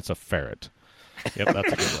 technically it's a ferret. Yep,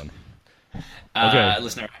 that's a good one. Okay.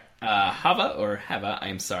 Listener Hava or Hava,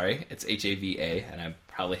 I'm sorry. It's Hava, and I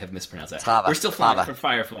probably have mispronounced that. Hava. We're still flying Hava. for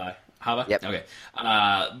Firefly. Hava? Yep. Okay.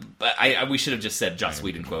 But we should have just said Joss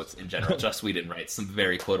Whedon quotes in general. Joss Whedon writes some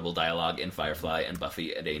very quotable dialogue in Firefly and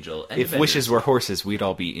Buffy and Angel. And If Avengers. wishes were horses, we'd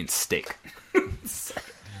all be in steak.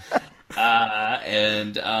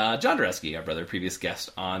 And John Doreski, our brother, previous guest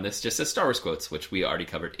on this, just says Star Wars quotes, which we already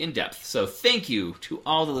covered in depth. So thank you to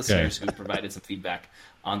all the listeners who provided some feedback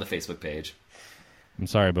on the Facebook page. I'm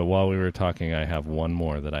sorry, but while we were talking, I have one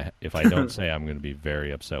more that if I don't say, I'm going to be very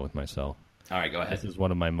upset with myself. All right, go ahead. This is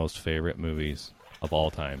one of my most favorite movies of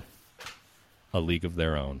all time. A League of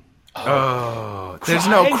Their Own. Oh, there's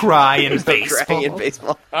no cry in baseball. Crying in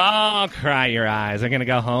baseball. Oh, cry your eyes. I'm going to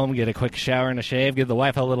go home, get a quick shower and a shave, give the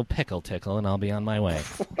wife a little pickle tickle, and I'll be on my way.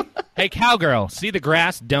 Hey, cowgirl, see the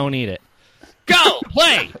grass? Don't eat it. Go,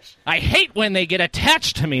 play! I hate when they get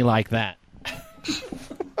attached to me like that.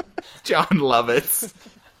 John Lovitz.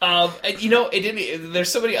 And, it didn't.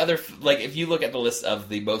 There's so many other, like, if you look at the list of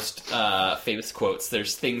the most famous quotes,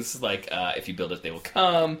 there's things like "If you build it, they will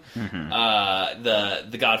come."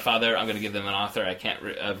 The Godfather. I'm going to give them an author I can't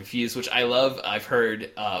refuse, which I love. I've heard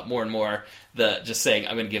more and more just saying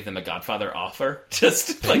I'm going to give them a Godfather offer,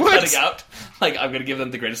 just like cutting out. Like I'm going to give them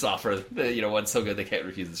the greatest offer. One's so good they can't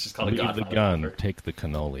refuse. It's just called a Leave Godfather the gun, offer. Take the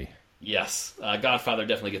cannoli. Yes, Godfather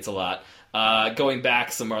definitely gets a lot. Going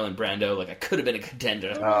back, some Marlon Brando, like I could have been a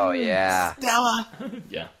contender. Oh, yeah. Stella!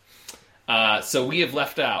 Yeah. So we have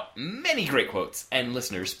left out many great quotes. And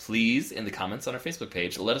listeners, please, in the comments on our Facebook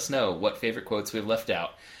page, let us know what favorite quotes we have left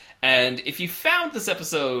out. And if you found this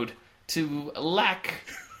episode to lack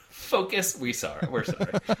focus, we're sorry.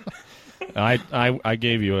 I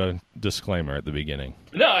gave you a disclaimer at the beginning.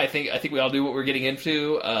 No, I think we all knew what we're getting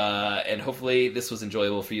into, and hopefully this was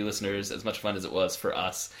enjoyable for you listeners, as much fun as it was for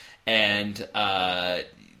us. And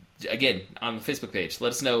again, on the Facebook page, let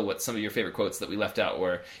us know what some of your favorite quotes that we left out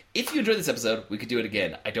were. If you enjoyed this episode, we could do it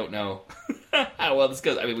again. I don't know how well this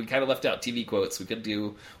goes. I mean, we kind of left out TV quotes. We could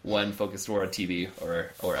do one focused more on TV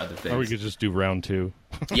or other things. Or we could just do round 2.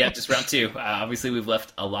 Yeah, just round 2. Obviously, we've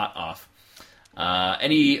left a lot off.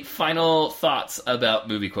 Any final thoughts about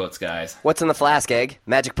movie quotes, guys? What's in the flask, egg?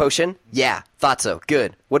 Magic potion? Yeah, thought so.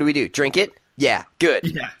 Good. What do we do? Drink it? Yeah, good.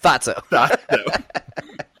 Yeah. Thought so.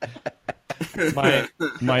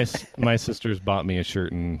 My sisters bought me a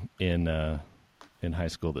shirt in high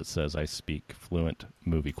school that says I speak fluent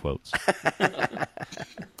movie quotes.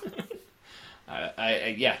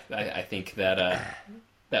 I think that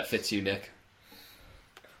fits you, Nick.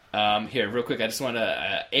 Here, real quick, I just want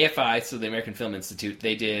to... AFI, so the American Film Institute,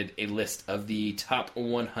 they did a list of the top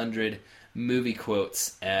 100 movie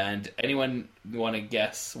quotes, and anyone want to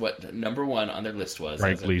guess what number one on their list was?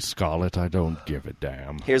 Frankly, Scarlett, I don't give a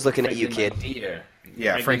damn. Here's looking at you, kid. Dear.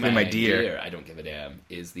 Yeah, frankly, my dear. I don't give a damn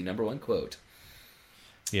is the number one quote.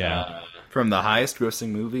 Yeah. From the highest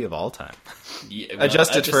grossing movie of all time. Yeah,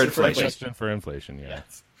 Adjusted for inflation. Adjusted for inflation, yeah.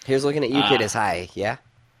 Yes. Here's looking at you, kid is high, yeah?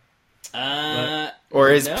 Or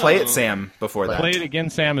is no. Play It Sam before that? Play It Again,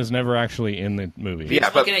 Sam is never actually in the movie. Yeah,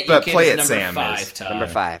 but UK Play is It number Sam 5, is. Todd. Number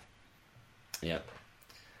 5. Yep.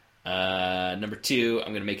 Number 2,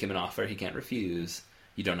 I'm going to make him an offer he can't refuse.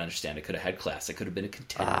 You don't understand. I could have had class. I could have been a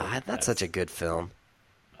contender. That's such a good film.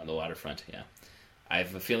 On the waterfront, yeah. I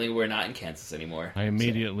have a feeling we're not in Kansas anymore. I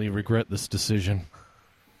immediately regret this decision.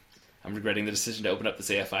 I'm regretting the decision to open up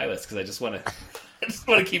this AFI list because I just want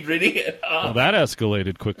to keep reading it. Well, that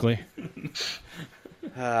escalated quickly.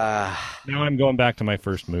 Now I'm going back to my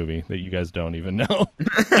first movie that you guys don't even know.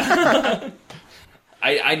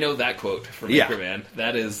 I know that quote from Anchorman.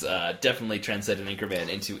 That is definitely transcended Anchorman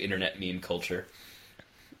into internet meme culture.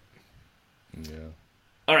 Yeah.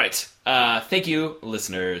 All right. Thank you,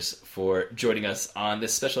 listeners, for joining us on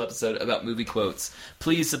this special episode about movie quotes.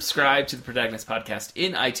 Please subscribe to the Protagonist Podcast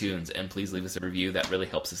in iTunes, and please leave us a review. That really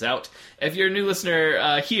helps us out. If you're a new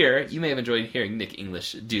listener here, you may have enjoyed hearing Nick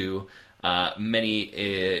English do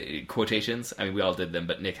many quotations. I mean, we all did them,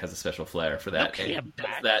 but Nick has a special flair for that. Okay, and he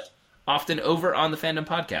does that often over on the Fandom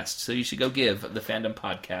Podcast, so you should go give the Fandom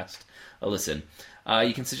Podcast a listen.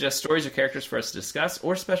 You can suggest stories or characters for us to discuss,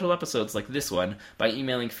 or special episodes like this one, by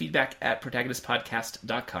emailing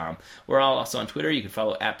feedback@protagonistpodcast.com. We're all also on Twitter. You can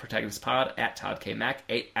follow @protagonistpod,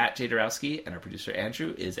 @ToddKMac, @JDorowski, and our producer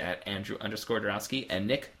Andrew is @Andrew_Dorowski. And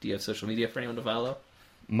Nick, do you have social media for anyone to follow?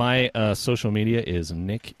 My social media is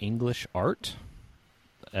Nick English Art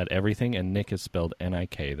at everything, and Nick is spelled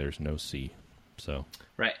N-I-K. There's no C. So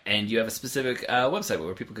Right, and you have a specific website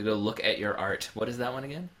where people could go look at your art. What is that one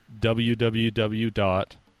again?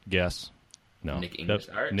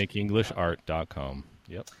 www.NickEnglishArt.com.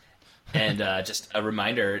 Yep. And just a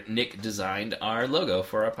reminder, Nick designed our logo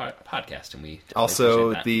for our podcast, and we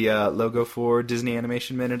Also appreciate the logo for Disney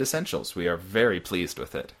Animation Minute Essentials. We are very pleased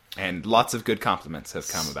with it, and lots of good compliments have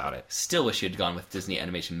come about it. Still wish you'd gone with Disney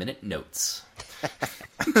Animation Minute Notes.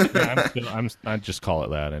 I just call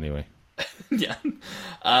it that anyway. Yeah.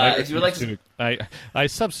 If you would like to, I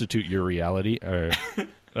substitute your reality, or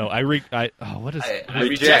no, I reject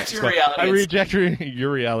your reality. I reject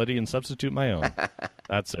your reality and substitute my own.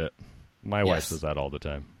 That's it. My wife says that all the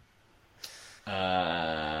time.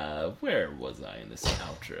 Where was I in this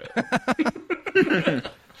outro?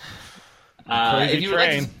 Crazy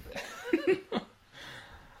train.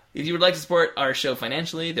 If you would like to support our show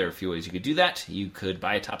financially, there are a few ways you could do that. You could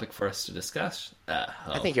buy a topic for us to discuss.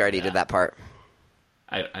 I think you already did that part.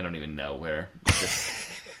 I don't even know where.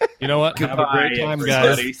 You know what? Goodbye, have a great time,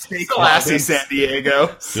 guys. Stay classy, San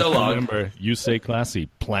Diego. So long. Remember, you say classy,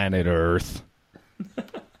 planet Earth.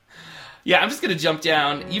 Yeah, I'm just going to jump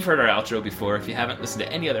down. You've heard our outro before. If you haven't listened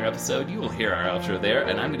to any other episode, you will hear our outro there.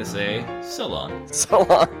 And I'm going to say, so long. So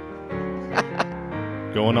long.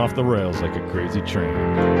 Going off the rails like a crazy train.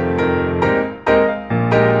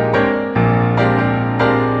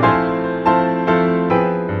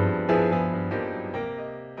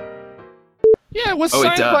 Yeah, it was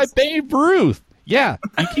signed by Babe Ruth. Yeah,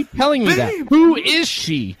 you keep telling me that. Who is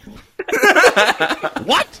she?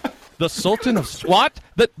 What? The Sultan of SWAT?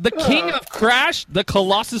 The King of Crash? The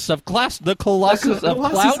Colossus of Class? The Colossus of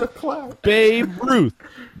Clout? Babe Ruth.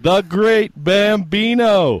 The Great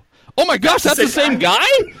Bambino. Oh my gosh, that's the same guy?